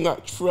was you eating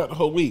like throughout the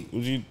whole week?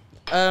 Was you?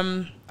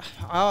 I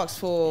asked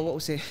for, what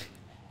was it?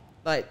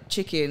 Like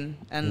chicken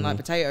and like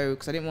potato,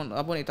 because I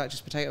wanted like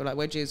just potato, like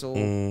wedges or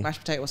mashed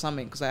potato or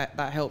something, because that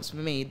helps for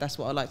me. That's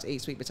what I like to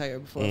eat, sweet potato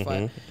before a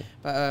fight.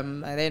 But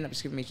they ended up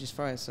just giving me just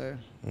fries, so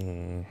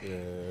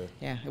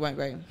yeah, it went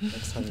great.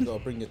 Next time you got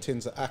to bring your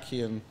tins of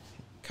ackee and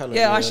calorie.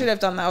 Yeah, I should have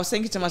done that. I was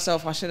thinking to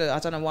myself, I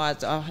don't know why.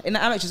 In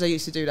the amateurs, I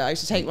used to do that. I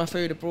used to take my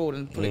food abroad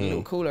and put it in a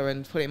little cooler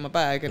and put it in my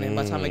bag, and then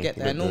by the time I get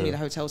there, normally the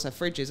hotels have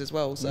fridges as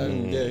well. So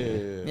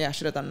yeah, I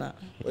should have done that.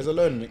 Well, it's a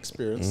learning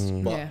experience.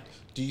 But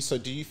do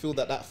you feel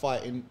that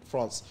fight in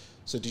France?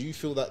 So do you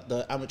feel that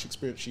the amateur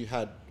experience you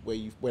had, where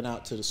you went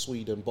out to the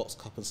Sweden Box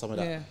Cup and some of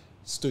that,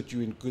 stood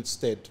you in good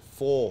stead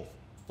for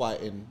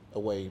fighting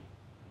away?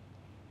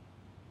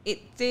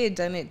 It did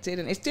and it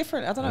didn't. It's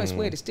different. I don't know. It's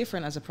weird. It's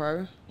different as a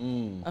pro.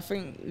 I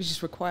think you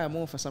just require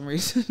more for some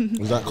reason.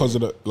 Was that because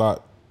of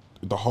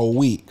the whole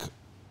week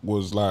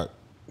was like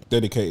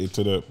dedicated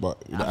to the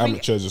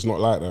amateurs? It's not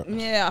like that.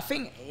 Yeah, I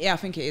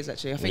think it is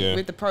actually. I think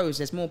with the pros,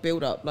 there's more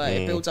build up. Like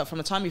it builds up from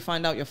the time you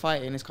find out you're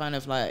fighting. It's kind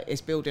of like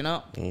it's building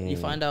up. You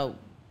find out.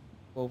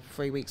 Well,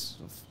 3 weeks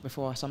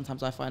before,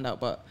 sometimes I find out,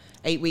 but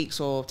 8 weeks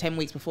or 10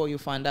 weeks before you'll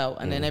find out,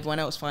 and then everyone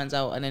else finds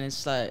out, and then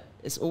it's like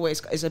it's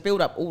a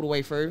build up all the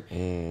way through.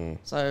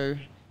 So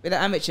with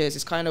the amateurs,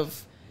 it's kind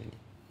of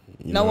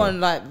no one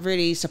like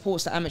really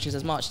supports the amateurs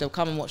as much. They'll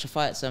come and watch the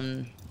fights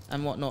and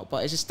whatnot,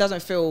 but it just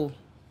doesn't feel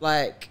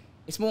like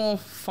it's more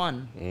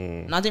fun.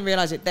 And I didn't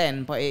realize it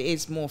then, but it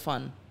is more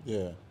fun.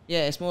 Yeah,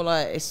 it's more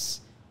like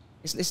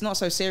it's not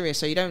so serious,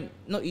 so you don't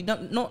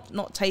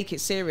take it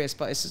serious,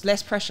 but it's just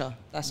less pressure.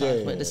 That's how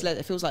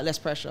it feels like less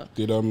pressure.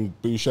 Did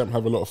Bouchamp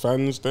have a lot of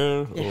fans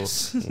there?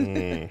 Yes.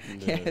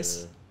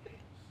 Yes.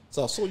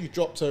 So I saw you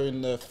dropped her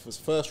in the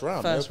first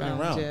round, opening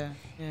round.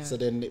 Yeah. So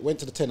then it went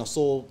to the 10. I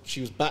saw she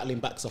was battling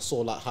back, because I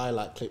saw like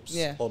highlight clips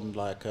on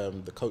like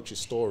the coach's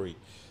story.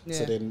 Yeah.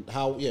 So then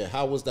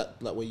how was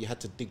that, like where you had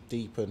to dig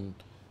deep and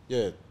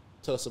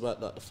tell us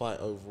about like the fight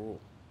overall?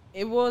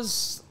 It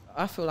was.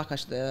 I feel like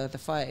the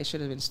fight, it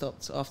should have been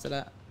stopped after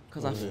that,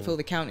 because I feel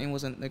the counting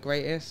wasn't the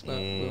greatest, but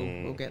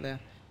we'll get there.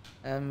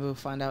 We'll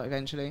find out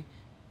eventually.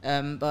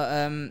 Like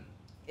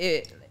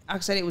I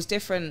said, it was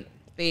different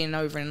being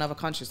over in another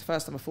country. It's the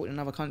first time I fought in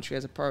another country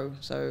as a pro,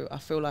 so I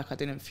feel like I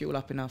didn't fuel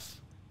up enough.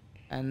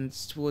 And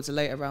towards the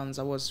later rounds,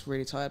 I was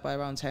really tired. By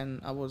round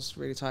 10, I was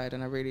really tired,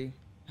 and I really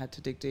had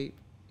to dig deep.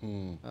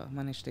 But I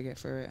managed to get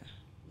through it.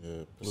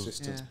 Yeah,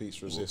 persistence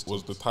beats resistance.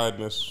 Was the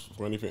tiredness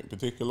for anything in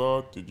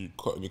particular? Did you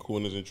cut any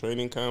corners in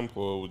training camp,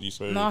 or would you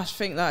say? No, I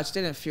think that I just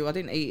didn't feel. I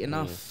didn't eat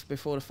enough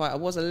before the fight. I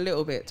was a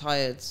little bit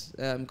tired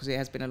because it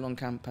has been a long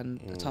camp and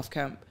a tough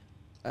camp.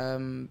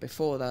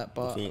 before that,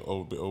 but I think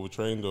a bit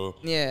overtrained or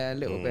yeah, a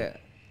little bit.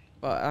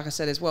 But like I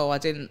said as well, I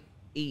didn't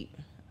eat.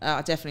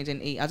 I definitely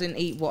didn't eat. I didn't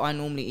eat what I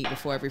normally eat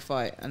before every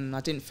fight, and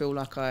I didn't feel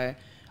like I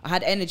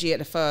had energy at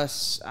the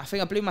first. I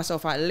think I blew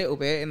myself out a little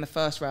bit in the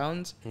first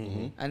round,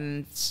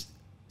 and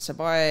so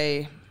by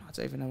I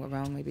don't even know what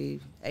round, maybe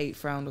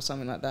 8th round or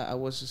something like that, I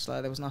was just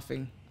like there was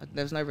nothing.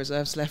 There was no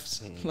reserves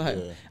left.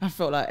 I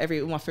felt like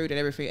all my food and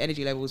everything,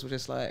 energy levels were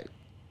just like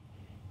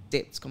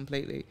dipped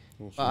completely.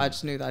 But I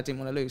just knew that I didn't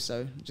want to lose,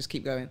 so just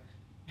keep going.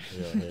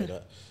 Yeah, I hear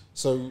that.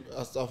 So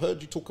I've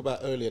heard you talk about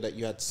earlier that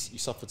you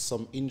suffered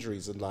some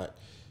injuries, and like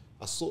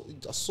I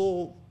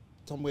saw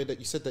somewhere that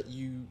you said that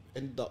you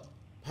ended up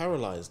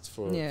paralyzed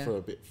for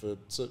a bit.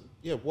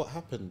 What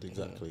happened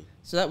exactly?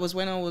 So that was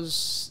when I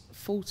was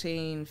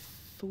 14,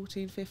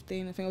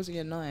 15. I think I was in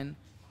year 9,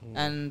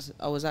 and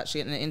I was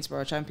actually at the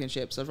Interborough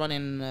Championships. I was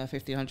running a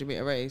 1500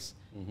 meter race,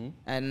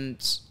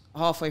 and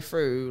halfway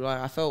through, like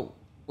I felt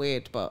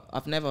weird, but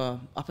I've never,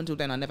 up until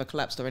then, I never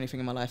collapsed or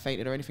anything in my life,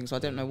 fainted or anything, so I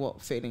don't know what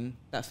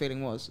that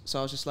feeling was. So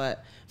I was just like,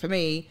 for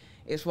me,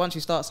 it's once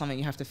you start something,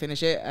 you have to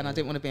finish it, and I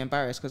didn't want to be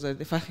embarrassed, because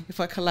if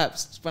I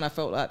collapsed when I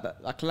felt like that,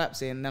 I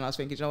collapsing, then I was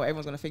thinking, you know what,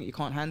 everyone's going to think you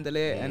can't handle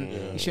it, and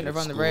you shouldn't have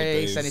run the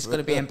race, and it's going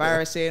to be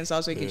embarrassing. So I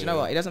was thinking, you know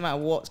what, it doesn't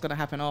matter what's going to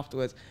happen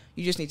afterwards,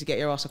 you just need to get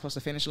your ass across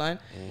the finish line.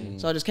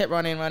 So I just kept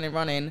running,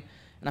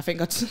 and I think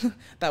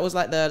that was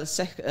like the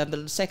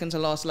second to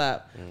last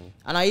lap.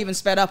 And I even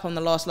sped up on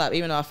the last lap,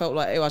 even though I felt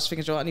like, I was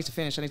thinking, I need to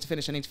finish. And I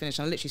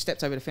literally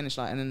stepped over the finish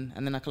line,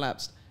 and then I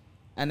collapsed.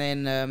 And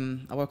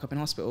then I woke up in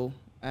hospital,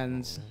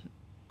 and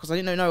because I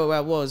didn't know where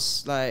I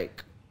was,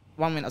 like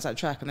 1 minute I was at the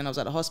track, and then I was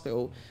at the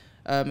hospital.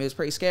 It was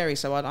pretty scary.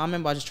 So I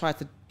remember I just tried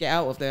to get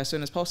out of there as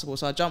soon as possible.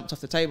 So I jumped off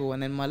the table,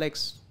 and then my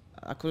legs,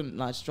 I couldn't,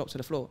 like, just dropped to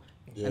the floor.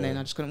 And then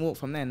I just couldn't walk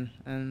from then.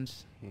 And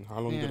how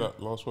long did that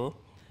last for?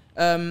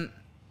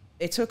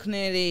 It took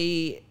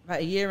nearly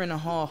about 1.5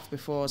 years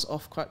before I was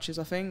off crutches,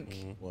 I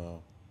think.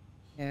 Wow.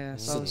 Yeah,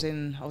 so I was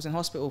in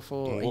hospital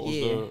for a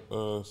year.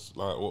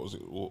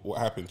 What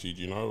happened to you?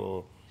 Do you know,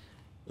 or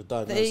the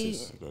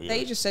diagnosis?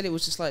 They just said it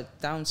was just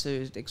like down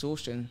to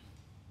exhaustion.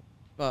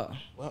 But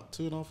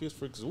 2.5 years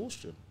for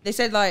exhaustion. They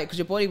said like because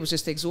your body was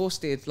just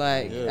exhausted,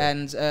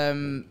 and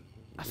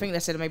I think they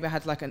said maybe I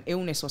had like an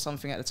illness or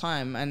something at the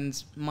time,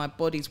 and my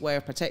body's way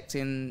of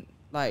protecting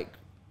like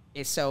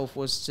itself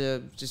was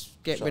to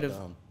just get rid of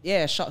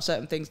shut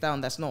certain things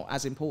down that's not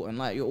as important,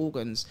 like your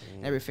organs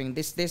and everything.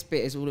 This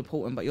bit is all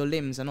important, but your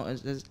limbs are not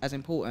as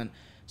important,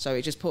 so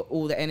it just put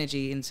all the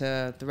energy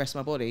into the rest of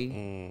my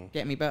body,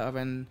 get me better,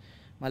 and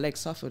my legs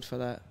suffered for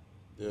that.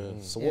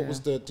 So what was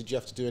did you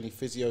have to do any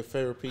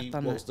physiotherapy?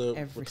 What was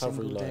the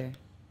recovery like?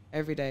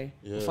 Every day,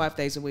 5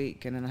 days a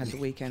week, and then I had the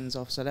weekends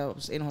off. So that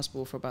was in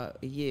hospital for about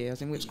a year. I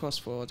was in Whips Cross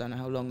for I don't know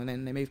how long, and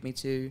then they moved me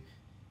to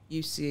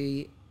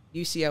UCLH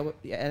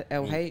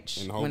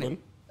in Holborn,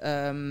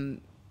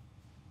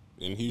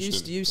 in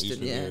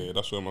Houston. Yeah,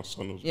 that's where my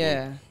son was.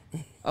 Yeah,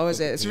 I was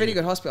there. It's a really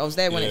good hospital. I was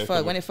there when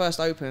it first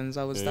opens.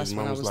 That's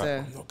when I was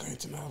there. I'm not going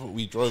to now, but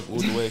we drove all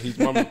the way. His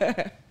mum.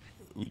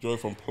 We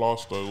drove from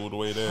Plaistow all the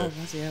way there. Oh,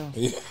 bloody hell.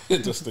 Yeah,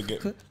 just to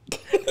get.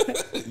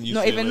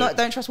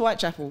 Don't trust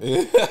Whitechapel.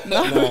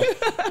 No.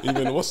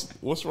 Even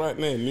what's right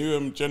there?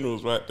 Newham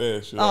General's right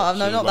there. Not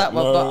that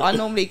one. But I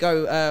normally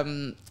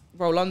go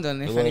Royal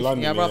London. If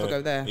anything, I'd rather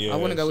go there. I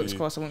wouldn't go Whips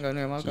Cross. I wouldn't go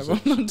Newham. I'd go Royal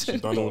London. She's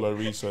done all her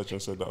research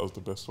and said that was the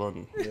best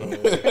one.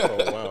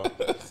 Oh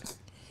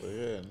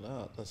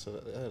wow. So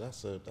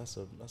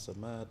that's a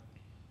mad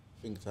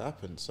thing to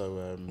happen.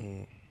 So.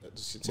 But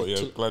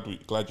glad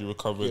you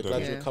recovered.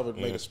 Glad you recovered,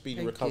 made a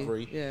speedy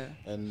recovery. Yeah.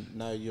 And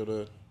now you're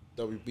the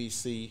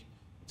WBC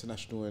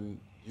International and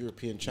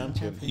European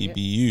champion.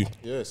 EBU.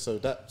 Yeah, so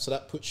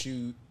that puts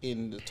you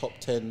in the top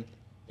 10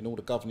 in all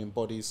the governing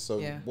bodies. So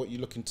what are you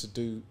looking to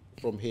do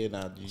from here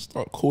now?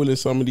 Start calling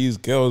some of these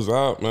girls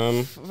out,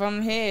 man.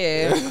 From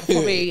here,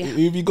 probably.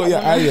 Who've you got your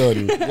eye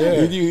on?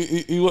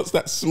 Who wants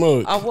that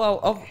smoke?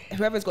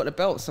 Whoever's got the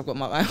belts, I've got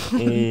my eye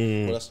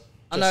on. Well, that's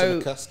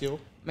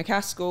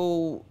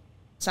McCaskill,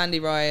 Sandy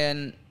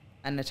Ryan,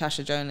 and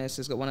Natasha Jonas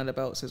has got one of the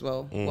belts as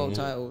well, world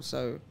titles.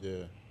 So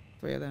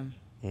 3 of them.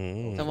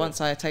 So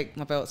once I take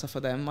my belts off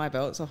of them, then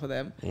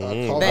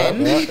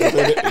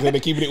they're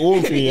keeping it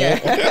warm for you.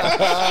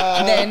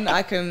 Then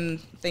I can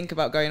think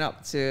about going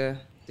up to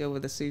deal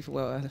with the super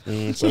welter.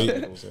 So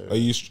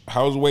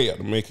how's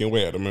making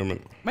weight at the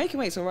moment?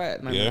 Making weight's alright at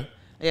the moment.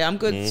 Yeah, I'm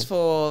good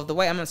for the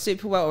weight. I'm a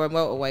super welter and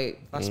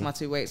welterweight. That's my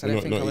 2 weights. I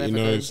don't think I'll ever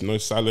go. No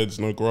salads,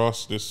 no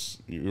grass.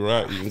 You're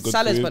right. You can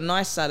salads, food? But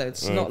nice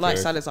salads. Not like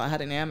salads that I had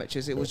in the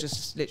amateurs. It was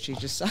just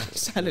literally just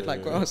salad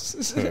like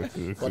grass.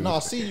 But no, I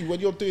see you when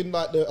you're doing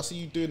like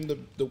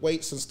the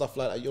weights and stuff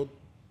like that. You're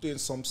doing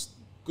some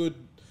good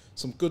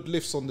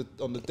lifts on the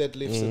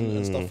deadlifts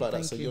and stuff like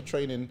that. So you're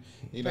training.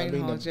 You know what I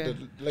mean?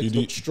 The legs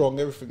look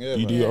strong. Everything. Yeah,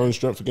 you do your own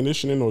strength and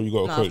conditioning, or you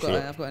got a coach?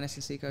 I've got an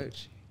S&C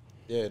coach.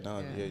 Your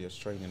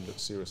training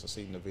looks serious. I've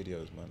seen the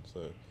videos, man.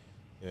 So,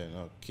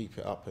 keep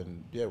it up,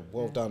 and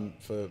well done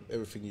for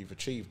everything you've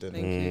achieved. And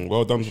thank you.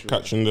 Well done for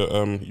catching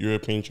the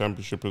European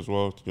Championship as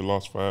well, your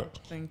last fight.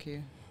 Thank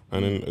you.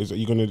 And then are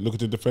you gonna look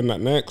to defend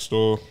that next,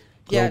 or?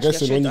 Yeah, I'm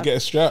guessing when you get a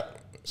strap,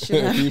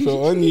 Should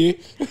people on you.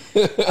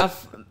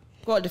 I've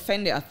got to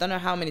defend it. I don't know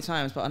how many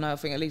times, but I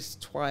think at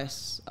least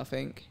twice. I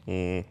think,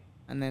 and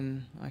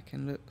then I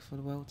can look for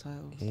the world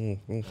titles.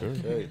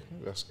 Okay,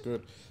 that's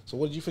good. So,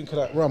 what did you think of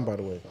that run, by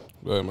the way?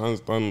 Bro, man's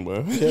done,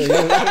 bro. He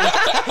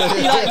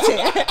liked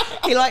it.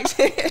 He liked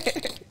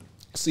it.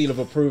 Seal of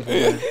approval.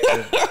 Man.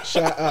 Yeah.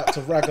 Shout out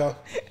to Ragga.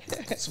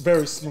 It's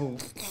very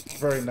smooth,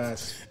 very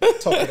nice.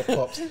 Top of the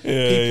pops.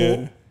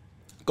 People,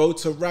 go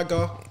to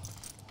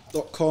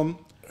ragga.com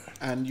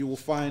and you will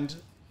find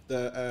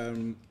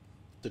the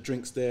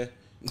drinks there.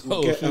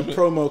 You'll get a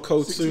promo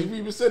code soon.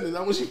 63% is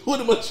how much you put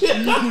in my check.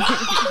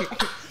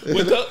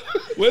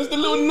 Where's the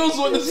little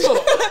nozzle on the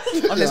top?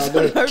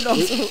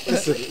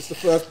 Listen, it's the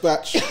first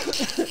batch.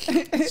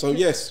 So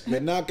yes,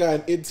 we're now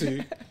going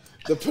into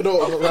the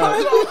penultimate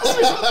round.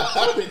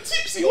 I'm a bit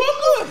tipsy. What?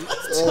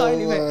 Oh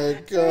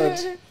my god!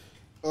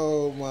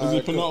 Oh my! Is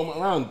it penultimate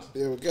round?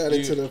 Yeah, we're getting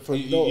into the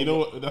penultimate. You know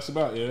what that's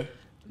about, yeah?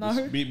 No.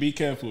 Just be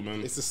careful,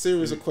 man. It's a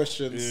series of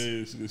questions.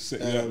 Yeah, it's gonna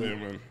set you up there,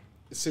 man.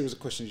 A series of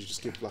questions. You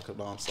just give like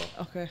an answer.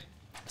 Okay.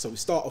 So we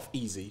start off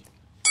easy.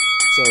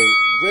 So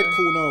red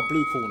corner or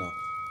blue corner?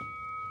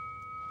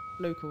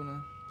 Blue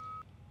corner.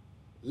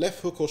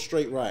 Left hook or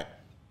straight right?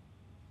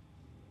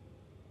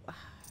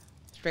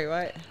 Straight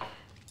right.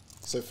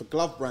 So for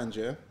glove brand,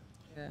 yeah.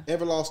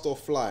 Everlast or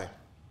Fly?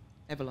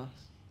 Everlast.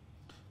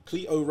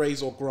 Cleto,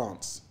 Rays or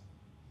Grants?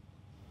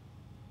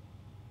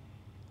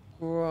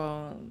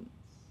 Grant.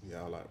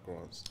 Yeah, I like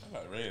Grants. I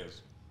like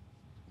Reyes.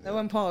 That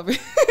weren't part of it.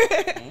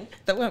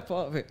 That weren't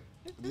part of it.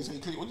 What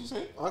did you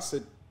say? I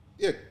said,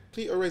 yeah,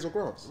 Cleto, Rays or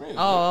Grants. Reyes,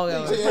 Oh,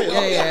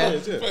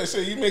 yeah. So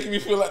you making me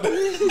feel like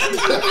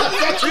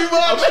that. Too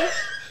much.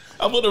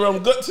 I put the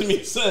wrong gut to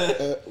me,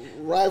 sir.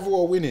 Rival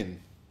or winning?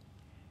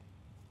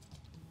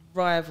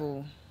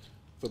 Rival.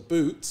 For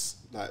boots,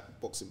 like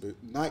boxing boot,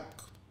 Nike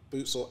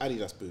boots or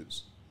Adidas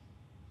boots?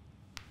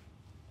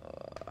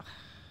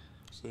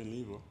 Say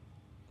neither.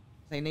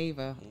 Say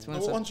neither.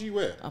 What ones do you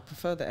wear? I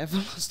prefer the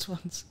Everlast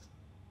ones.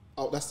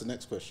 Oh, that's the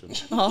next question.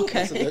 Oh,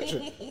 okay. That's the next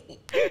one.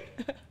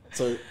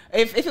 So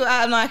if it were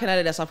out of Nike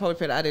and Adidas, I'd probably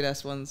pick the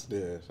Adidas ones.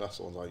 yeah, that's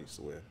the ones I used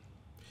to wear.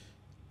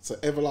 So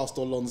Everlast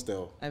or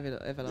Lonsdale?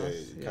 Everlast.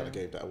 Yeah, you kind of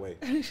gave that away.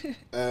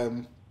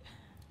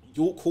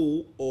 York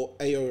Hall or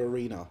AO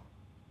Arena?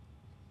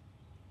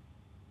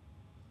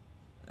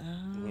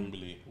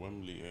 Wembley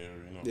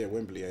Arena. Yeah,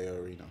 Wembley AO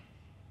Arena.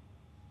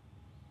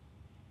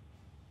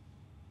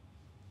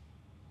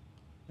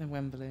 Then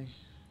Wembley.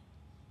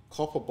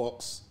 Copper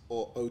Box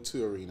or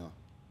O2 Arena?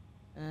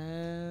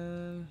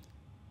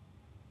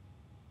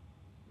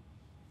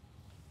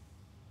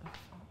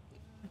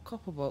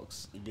 Copper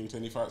Box. You been to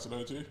any fights at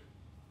O2?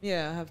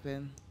 Yeah, I have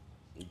been.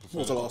 What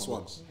was the last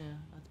one? Yeah,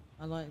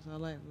 I like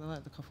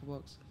the Copper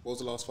Box. What was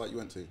the last fight you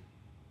went to?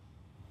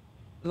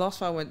 The last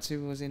fight I went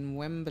to was in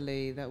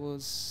Wembley. That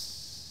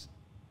was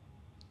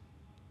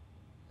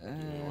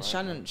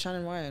Shannon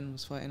Ryan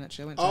was fighting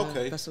actually. I went to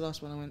okay. That's the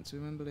last one I went to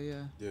Wembley.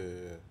 Yeah.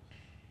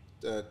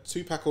 Yeah.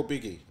 Tupac or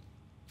Biggie?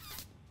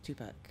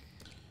 Tupac.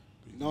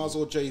 Nas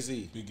or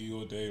Jay-Z? Biggie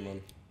all day,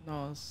 man.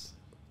 Nas.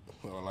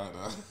 Oh, I like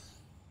that.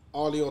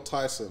 Ali or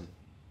Tyson?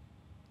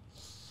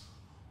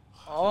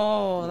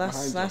 Oh,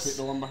 Pick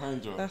the one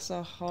behind you. That's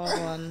a hard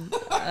one.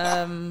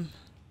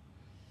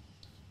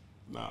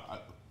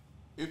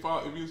 If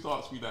you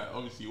start to be that,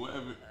 obviously what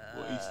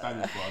he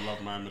stands for, I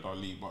love Muhammad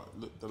Ali, but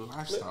look, the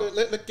lifestyle.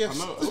 Let guess.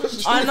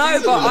 I know,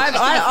 but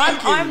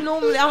I'm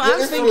normally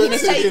I'm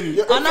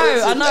thinking.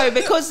 I know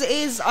because it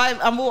is.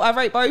 I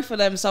rate both of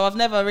them, so I've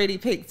never really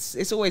picked.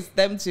 It's always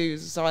them two,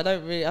 so I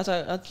don't.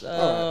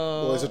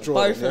 Well, it's a draw.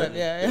 Both of them,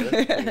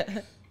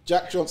 yeah.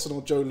 Jack Johnson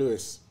or Joe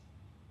Lewis?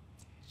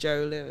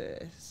 Joe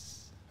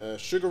Lewis.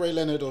 Sugar Ray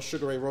Leonard or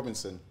Sugar Ray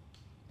Robinson?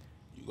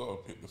 You gotta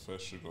pick the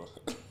first Sugar.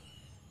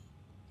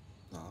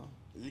 No.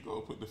 You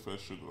gotta put the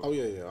first Sugar. Oh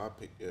yeah, I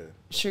picked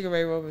Sugar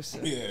Ray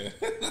Robinson. Yeah.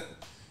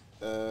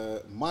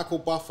 Michael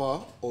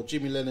Buffer or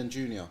Jimmy Lennon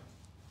Jr.?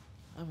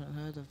 I haven't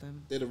heard of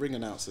them. They're the ring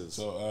announcers.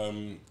 So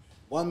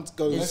one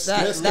goes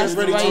that's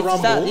ready to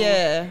rumble,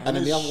 and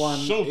then the other one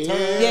is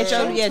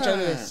Joe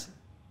Lewis.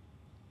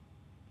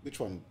 Which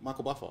one?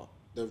 Michael Buffer,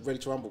 the ready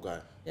to rumble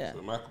guy. Yeah.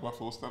 So Michael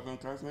Buffer, what's that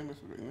guy's name? I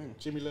forgot his name.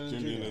 Jimmy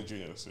Lennon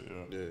Jr. That's it.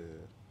 Yeah.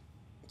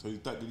 So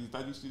did his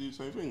dad used to do the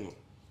same thing?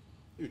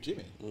 Who,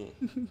 Jimmy?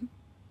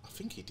 I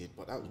think he did,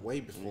 but that was way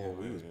before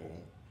we was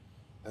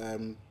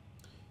born.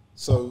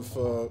 So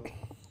for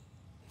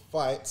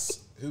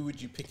fights, who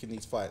would you pick in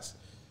these fights?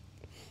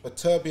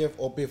 Turbiev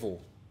or Bivol?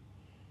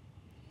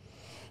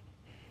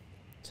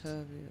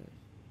 Turbiev.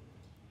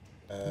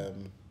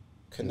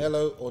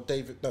 Canelo or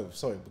David? No,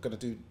 sorry, we're going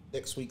to do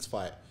next week's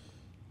fight.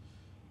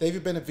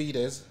 David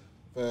Benavidez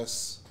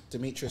versus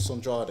Demetrius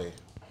Andrade.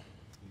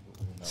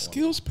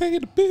 Skills pay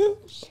the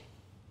bills.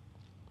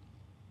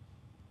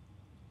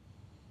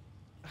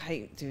 I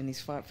hate doing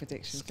these fight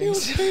prediction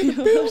Skills things. pay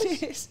the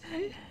bills.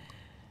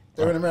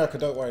 They're in America,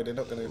 don't worry, they're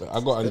not going to... I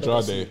got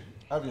Andrade.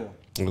 Have you?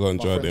 I got Andrade,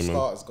 My friend man.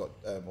 Starter's got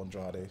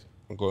Andrade.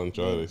 I'm going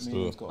Andrade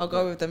still. I'll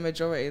go with the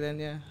majority then,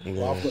 yeah.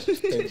 Well, I've got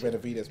David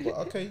Benavidez, but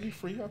okay, you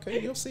free. Okay,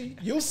 you'll see.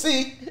 You'll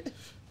see.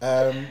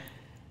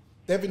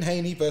 Devin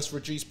Haney versus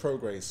Regis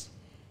Prograis.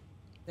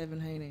 Devin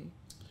Haney.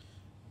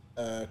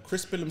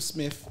 Chris Billum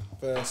Smith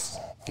versus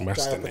Jaya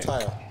Masterneck.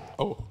 Pataya.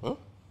 Oh, huh?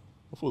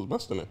 I thought it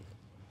was Masterneck.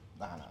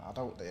 Nah, I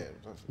don't.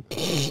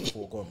 It's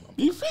foregone.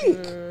 You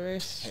think?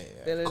 Chris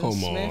Yeah. Billum Come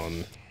Smith.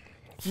 on.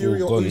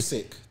 Fury or Foregone.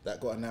 Usyk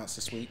that got announced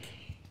this week.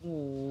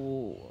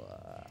 Ooh.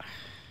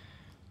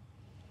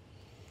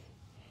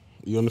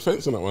 You on the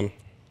fence on that one?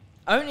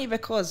 Only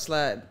because,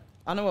 like,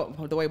 I know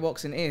what the way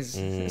boxing is,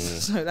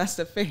 so that's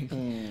the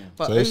thing.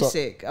 But So it's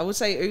Usyk, I would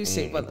say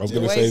Usyk, but I was the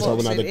going to way say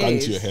someone had boxing the gun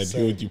to your is- head.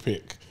 Who would you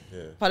pick?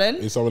 Pardon?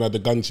 If someone had the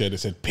gun to your head that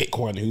said pick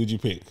one, who would you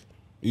pick?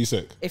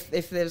 Usyk.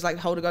 If there's like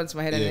hold a gun to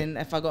my head Yeah. and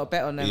then if I got a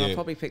bet on them, Yeah. I'd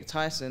probably pick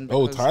Tyson.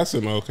 Oh, because-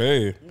 Tyson.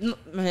 Okay.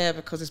 Yeah,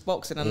 because it's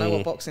boxing. I know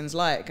what boxing's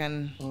like,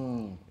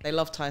 and they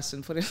love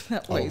Tyson, put it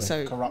that way.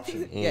 So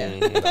Corruption. yeah, I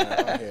hear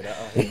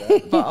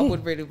that. but I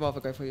would really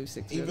rather go for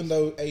Usyk. to be Even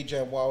honest. though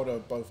AJ and Wilder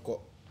both got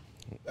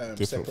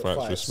Different separate fights,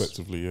 fights,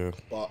 respectively. Yeah.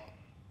 but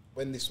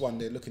when this one,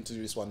 they're looking to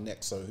do this one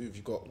next. So who have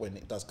you got when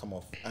it does come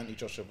off? Anthony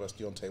Joshua versus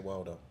Deontay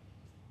Wilder.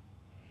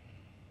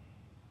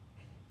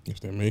 If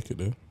they make it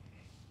there.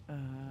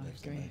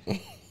 give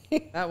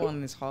me- that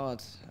one is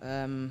hard.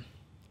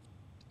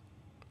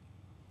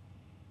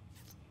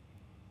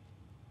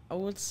 I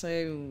would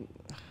say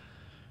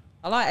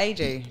I like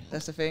AJ.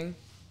 That's the thing.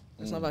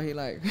 It's not about who you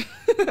like.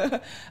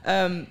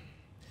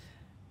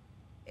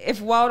 If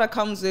Wilder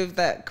comes with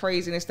that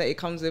craziness that he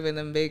comes with in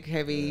a big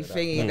heavy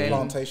thingy, then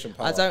plantation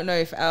power. I don't know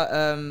if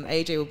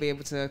AJ will be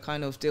able to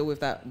kind of deal with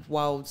that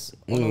wild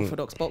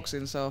unorthodox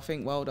boxing. So I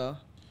think Wilder.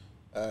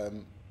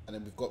 And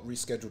then we've got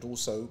rescheduled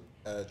also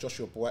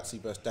Joshua Buatsi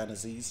versus Dan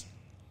Aziz.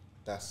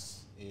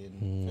 That's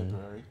in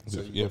February.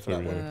 So you Yeah, go for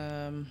that February.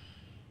 one.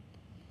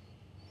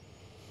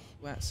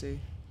 Watsu.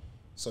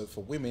 So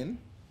for women,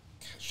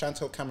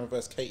 Chantel Cameron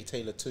versus Katie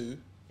Taylor 2.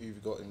 Who have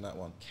you got in that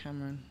one?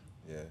 Cameron.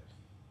 Yeah.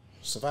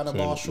 Savannah So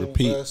Marshall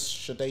repeat. versus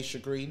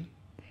Shadesha Green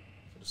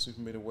for the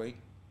super middleweight.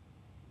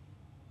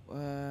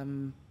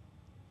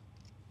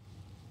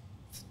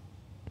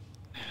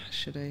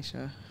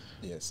 Shadesha.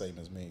 Yeah, same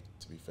as me,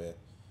 to be fair.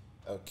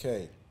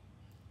 Okay.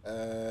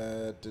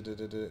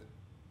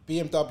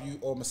 BMW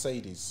or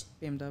Mercedes?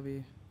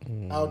 BMW.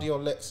 Audi or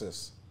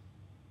Lexus?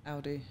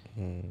 Audi.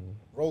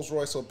 Rolls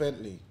Royce or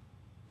Bentley?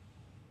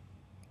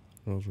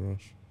 Rolls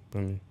Royce.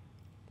 Bentley.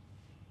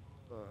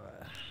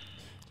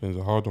 It's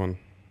a hard one.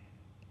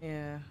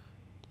 Yeah.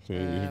 So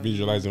you're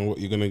visualizing what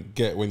you're gonna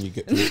get when you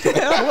get to it.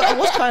 I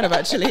was kind of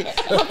actually. I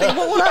think,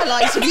 what would I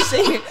like to be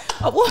seeing?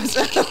 I was.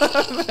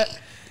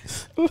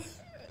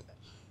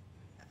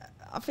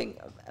 I think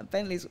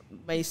Bentley's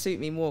may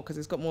suit me more because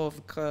it's got more of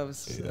the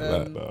curves. Yeah, I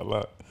like that. I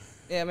like.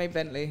 Yeah, maybe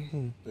Bentley.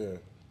 Yeah.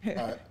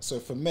 All right. So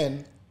for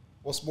men,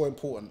 what's more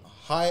important,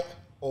 height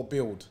or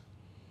build?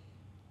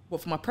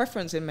 What for my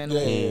preference in men? Yeah,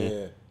 Or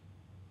yeah.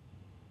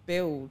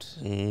 build.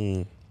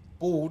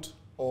 Bald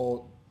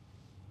or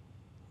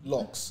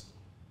locks?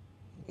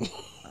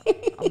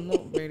 I'm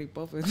not really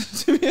bothered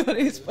to be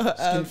honest, but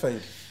Skin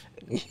fade.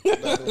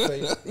 That little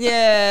fade.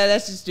 yeah,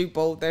 let's just do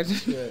bold then.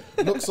 Yeah.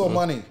 Looks or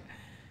money?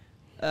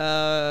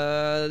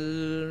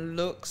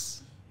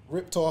 Looks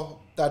Ripped or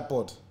dad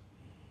bod?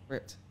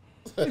 ripped.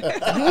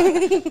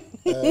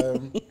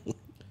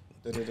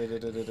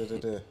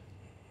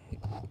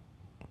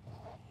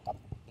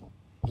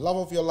 Love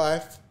of your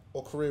life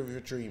or career of your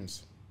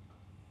dreams?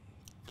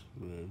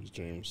 His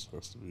dreams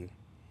has to be.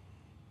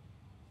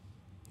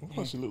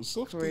 Oh, she looks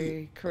soft.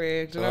 Career.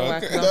 Don't know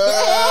Okay.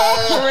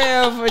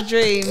 career of a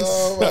dreams.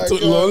 Oh my That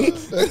took God. long.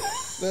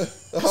 The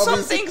Some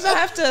hobbies- things I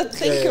have to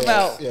think yeah,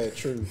 about. Yeah,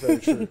 true, very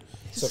true.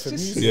 So for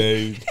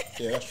music,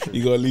 Yeah, that's true.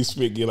 you got to at least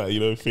think. You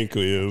like, think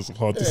it was a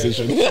hard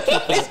decision.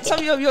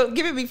 Some you're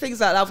giving me things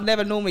that I've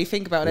never normally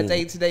think about on a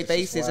day-to-day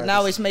basis, and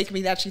now it's making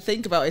me actually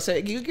think about it. So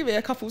you give me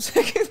a couple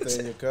seconds.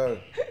 There you go.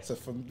 So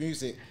for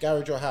music,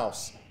 garage or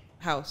house?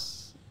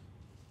 House.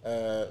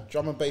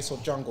 Drum and bass or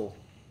jungle?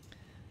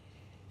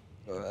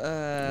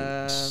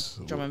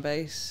 Drum and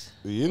bass.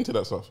 Are you into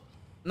that stuff?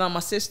 No,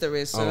 my sister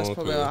is, so Oh, that's okay.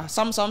 probably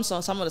some of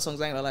the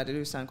songs I ain't gonna lie, they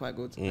do sound quite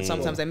good. And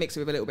sometimes they mix it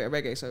with a little bit of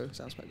reggae, so it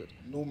sounds quite good.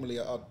 Normally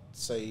I'd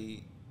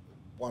say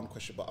one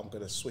question, but I'm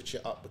going to switch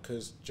it up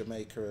because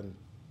Jamaica and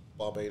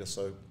Barbados.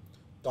 So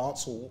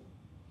dancehall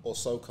or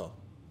soca?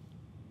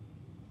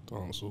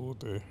 Dance all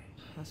day.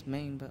 That's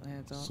mean, but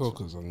yeah, dance.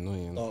 Soca's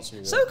annoying.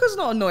 Dancehall. Soca's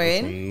not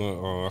annoying.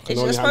 No, I can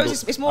I only suppose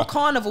handle, it's more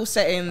carnival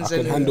settings I can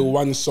and handle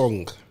one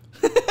song.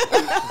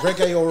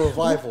 Reggae or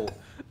revival?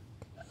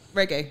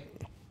 reggae.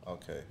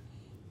 Okay.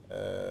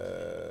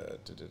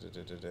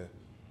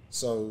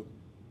 So,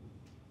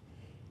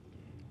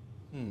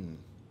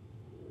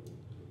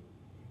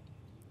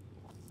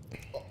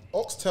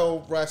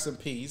 oxtail, rice and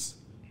peas,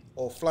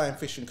 or flying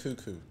fish and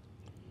cuckoo?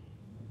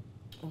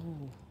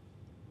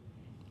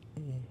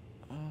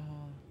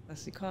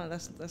 You can't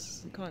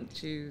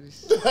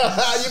choose. You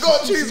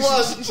got to choose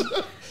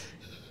one.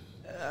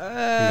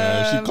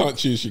 No, if she can't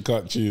choose, she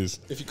can't choose.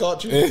 If you can't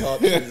choose, you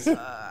can't choose.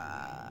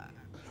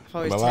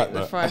 Always I take like the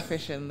that. fried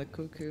fish and the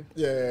cuckoo.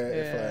 Yeah.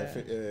 Yeah.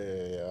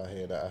 I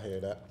hear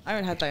that. I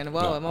haven't had that in a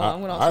while. I'm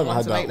gonna I ask haven't Mum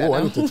had to that. make that Oh, I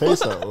now. need to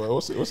taste that.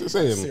 What's it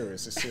saying? It's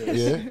serious.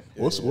 Yeah.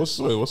 What's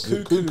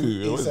the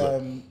cuckoo? What is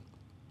that?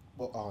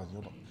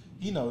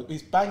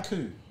 It's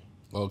Banku.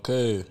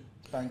 Okay.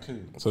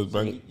 Banku. So it's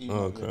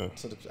okay.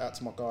 So out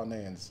to my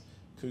Ghanaians,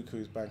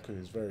 cuckoo is Banku.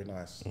 It's very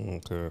nice.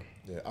 Okay.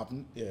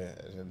 Yeah,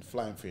 and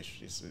flying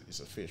fish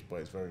is a fish, but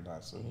it's very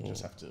nice. So you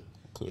just have to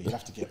you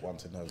have to get one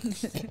to know.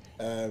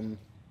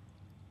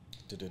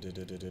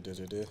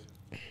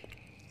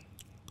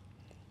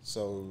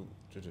 So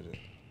we're gonna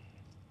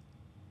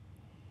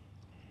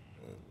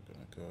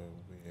go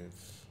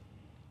with.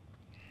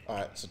 All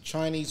right. So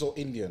Chinese or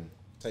Indian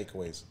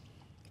takeaways?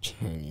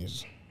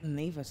 Chinese.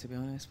 Neither, to be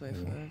honest. But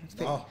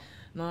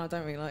no, I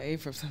don't really like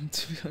either of them,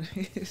 to be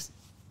honest.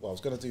 Well, I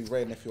was going to do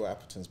Ray Nephew or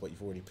Appleton's, but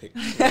you've already picked.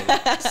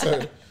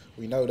 So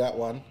we know that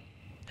one.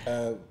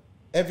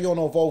 Evian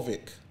or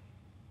Volvic?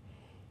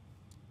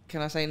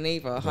 Can I say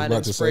neither? I was Highland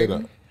about to Spring. say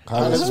that.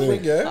 Highland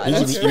Spring, yeah. You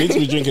need to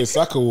be drinking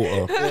Saka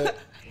water.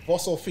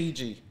 Voss or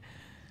Fiji?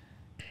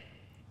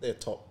 They're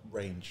top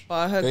range. But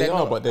I heard They they're are,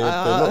 not. but they're I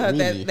not heard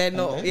really. they're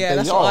not. They Yeah,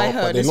 that's what I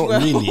heard but they're as not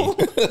well. really.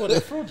 Well,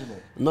 they're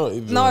fraudulent. No,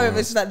 No,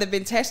 it's like they've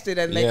been tested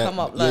and they come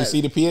up You like.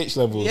 see the pH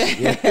levels.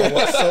 Yeah.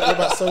 What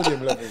about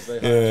sodium levels?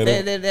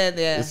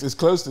 They're It's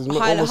close to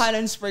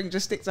Highland Spring.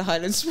 Just stick to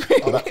Highland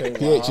Spring. Okay,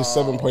 pH is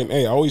 7.8.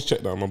 I always check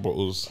that on my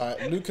bottles.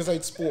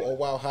 Lucozade Sport or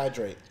Wow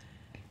Hydrate?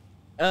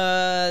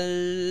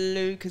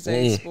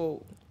 Lucozade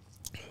Sport.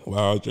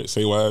 Wow, hydrate.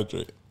 Say wow,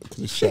 hydrate. Because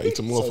it's shouty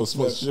to more for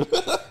sponsorship.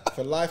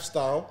 For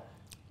lifestyle,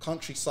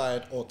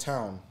 countryside or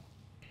town?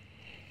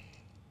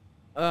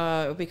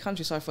 It'll be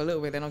countryside for a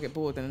little bit, then I'll get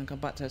bored and then come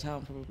back to the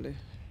town probably.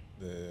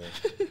 Yeah.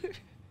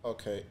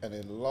 Okay, and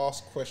then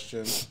last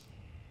question: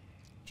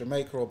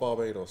 Jamaica or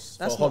Barbados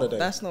That's for not, holiday?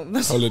 That's not.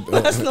 Holiday.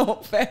 That's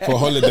not fair. For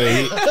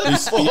holiday.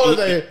 For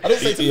holiday. I didn't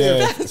say to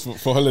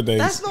live. For holidays.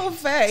 That's not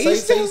fair.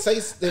 Say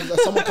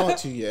someone come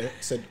to you,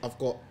 said, I've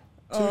got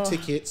 2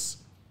 tickets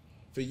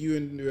for you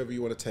and whoever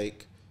you want to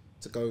take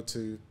to go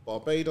to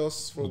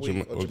Barbados for a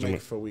week or Jamaica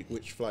for a week.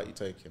 Which flight you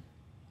taking?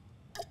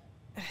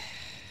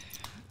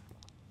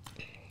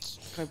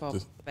 Go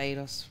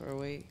Barbados for a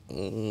week.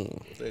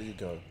 There you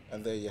go.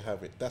 And there you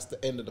have it. That's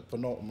the end of the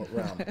penultimate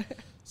round.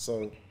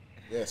 So,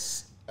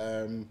 yes.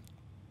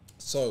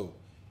 So,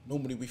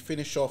 normally we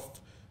finish off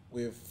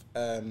with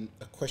a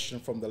question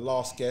from the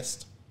last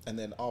guest. And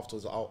then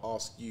afterwards, I'll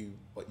ask you,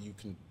 but you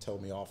can tell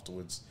me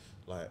afterwards,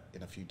 like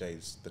in a few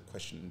days, the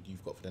question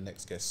you've got for the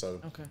next guest. So,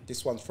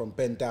 This one's from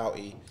Ben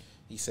Doughty.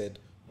 He said,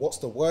 what's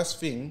the worst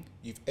thing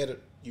you've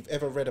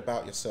ever read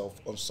about yourself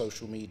on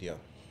social media?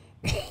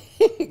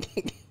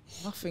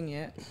 Nothing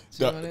yet, to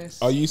be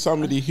honest. Are you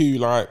somebody who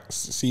like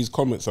sees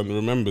comments and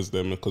remembers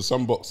them? Because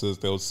some boxers,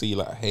 they'll see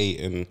like hate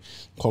and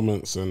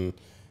comments and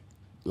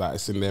like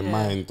it's in their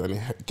mind, and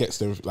it gets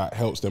them, like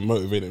helps them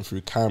motivate them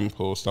through camp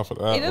or stuff like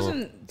that. It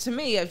doesn't, to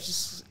me,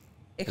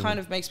 it kind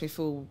of makes me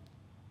feel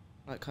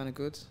like kind of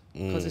good.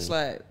 Because it's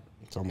like,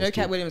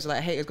 Cat Williams,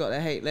 like, haters got their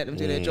hate, let them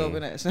do their job,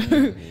 innit? So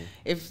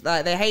if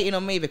like they're hating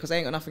on me because they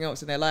ain't got nothing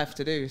else in their life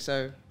to do,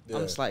 so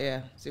I'm just like,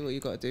 see what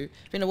you got to do.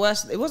 I think it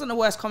wasn't the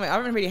worst comment. I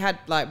haven't really had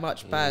like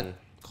much bad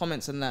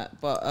comments and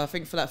that, but I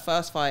think for that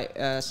first fight,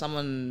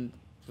 someone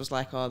was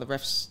like, the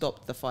refs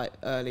stopped the fight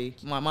early.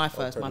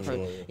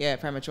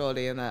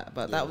 Prematurely and that.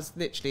 But that was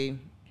literally,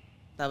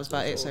 that was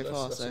about it so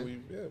far. So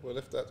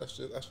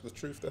that's the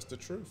truth. That's the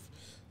truth.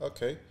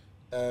 Okay.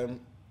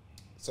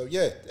 So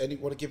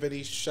want to give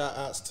any shout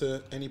outs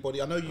to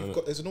anybody? I know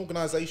there's an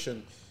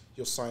organisation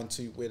you're signed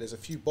to where there's a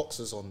few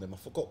boxers on them. I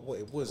forgot what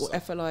it was. Well,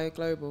 FLI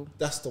Global.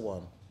 That's the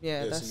one.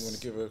 Yeah, so you want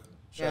to give a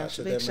shout out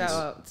to them? Big shout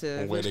out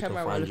to where they can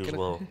find you as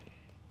well.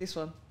 This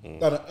one.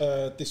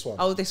 This one.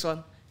 Oh, this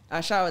one.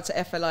 Shout out to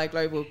FLI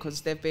Global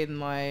because they've been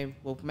my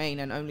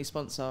main and only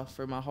sponsor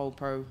through my whole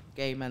pro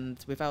game,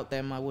 and without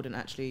them I wouldn't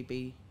actually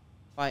be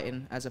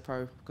fighting as a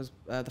pro because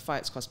the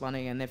fights cost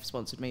money and they've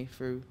sponsored me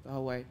through the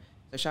whole way.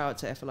 So shout out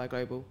to FLI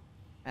Global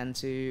and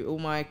to all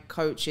my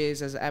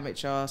coaches as an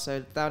amateur,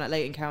 so down at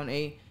Leighton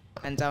County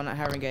and down at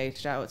Haringey.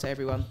 Shout out to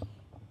everyone.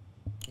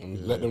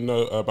 And let them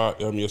know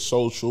about your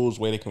socials,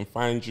 where they can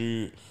find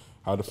you,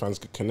 how the fans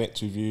can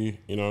connect with you,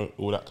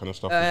 all that kind of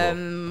stuff as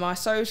well. My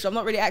social, I'm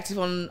not really active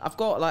on, I've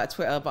got like a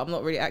Twitter, but I'm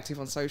not really active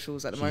on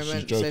socials at the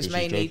moment. So it's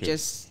mainly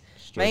just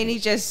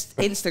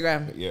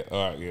Instagram. Yeah,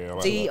 all right, yeah. I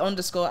like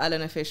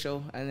D_Alan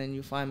official, and then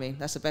you'll find me.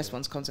 That's the best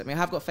one to contact me. I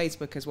have got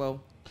Facebook as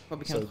well.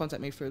 Probably can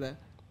contact me through there.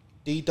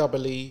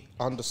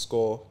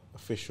 D_official.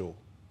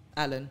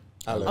 Alan.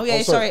 Alan. Oh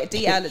yeah, sorry.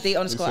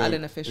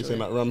 D_Alan official. You saying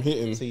that rum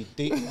hitting? See,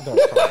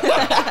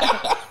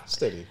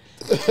 steady.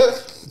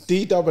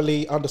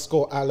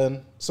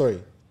 D_Alan. Sorry.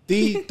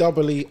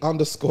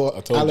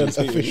 D_Alan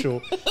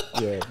official.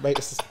 Yeah, mate.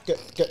 Let's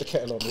get the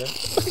kettle on, yeah.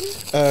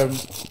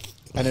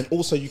 And then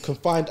also you can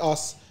find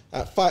us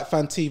at Fight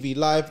Fan TV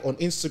Live on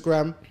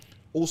Instagram.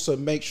 Also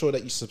make sure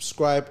that you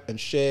subscribe and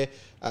share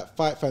at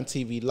Fight Fan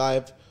TV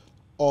Live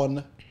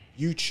on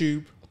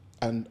YouTube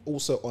and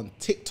also on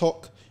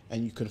TikTok.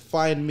 And you can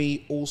find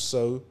me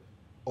also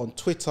on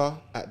Twitter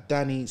at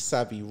Danny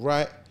Savvy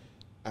Right.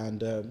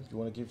 And you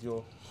want to give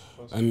your...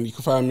 And you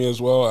can find me as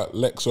well at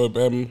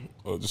LexOBM,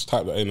 or just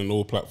type that in on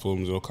all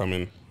platforms, it'll come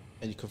in.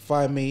 And you can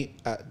find me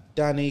at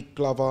Danny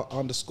Glover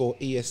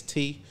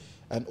 _EST.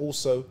 And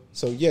also,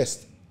 so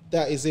yes,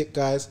 that is it,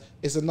 guys.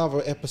 It's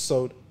another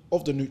episode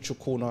of the Neutral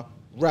Corner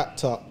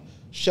wrapped up.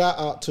 Shout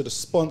out to the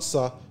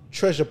sponsor,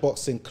 Treasure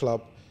Boxing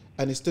Club.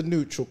 And it's the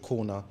Neutral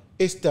Corner.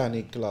 It's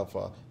Danny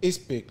Glover. It's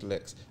Big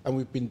Lex. And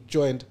we've been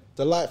joined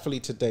delightfully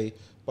today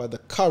by the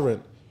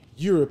current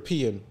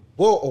European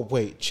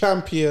welterweight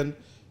champion,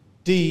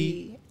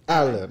 D.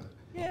 Allen.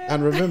 Yeah.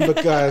 And remember,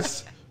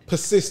 guys,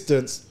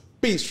 persistence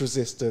beats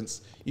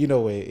resistance. You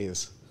know where it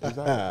is.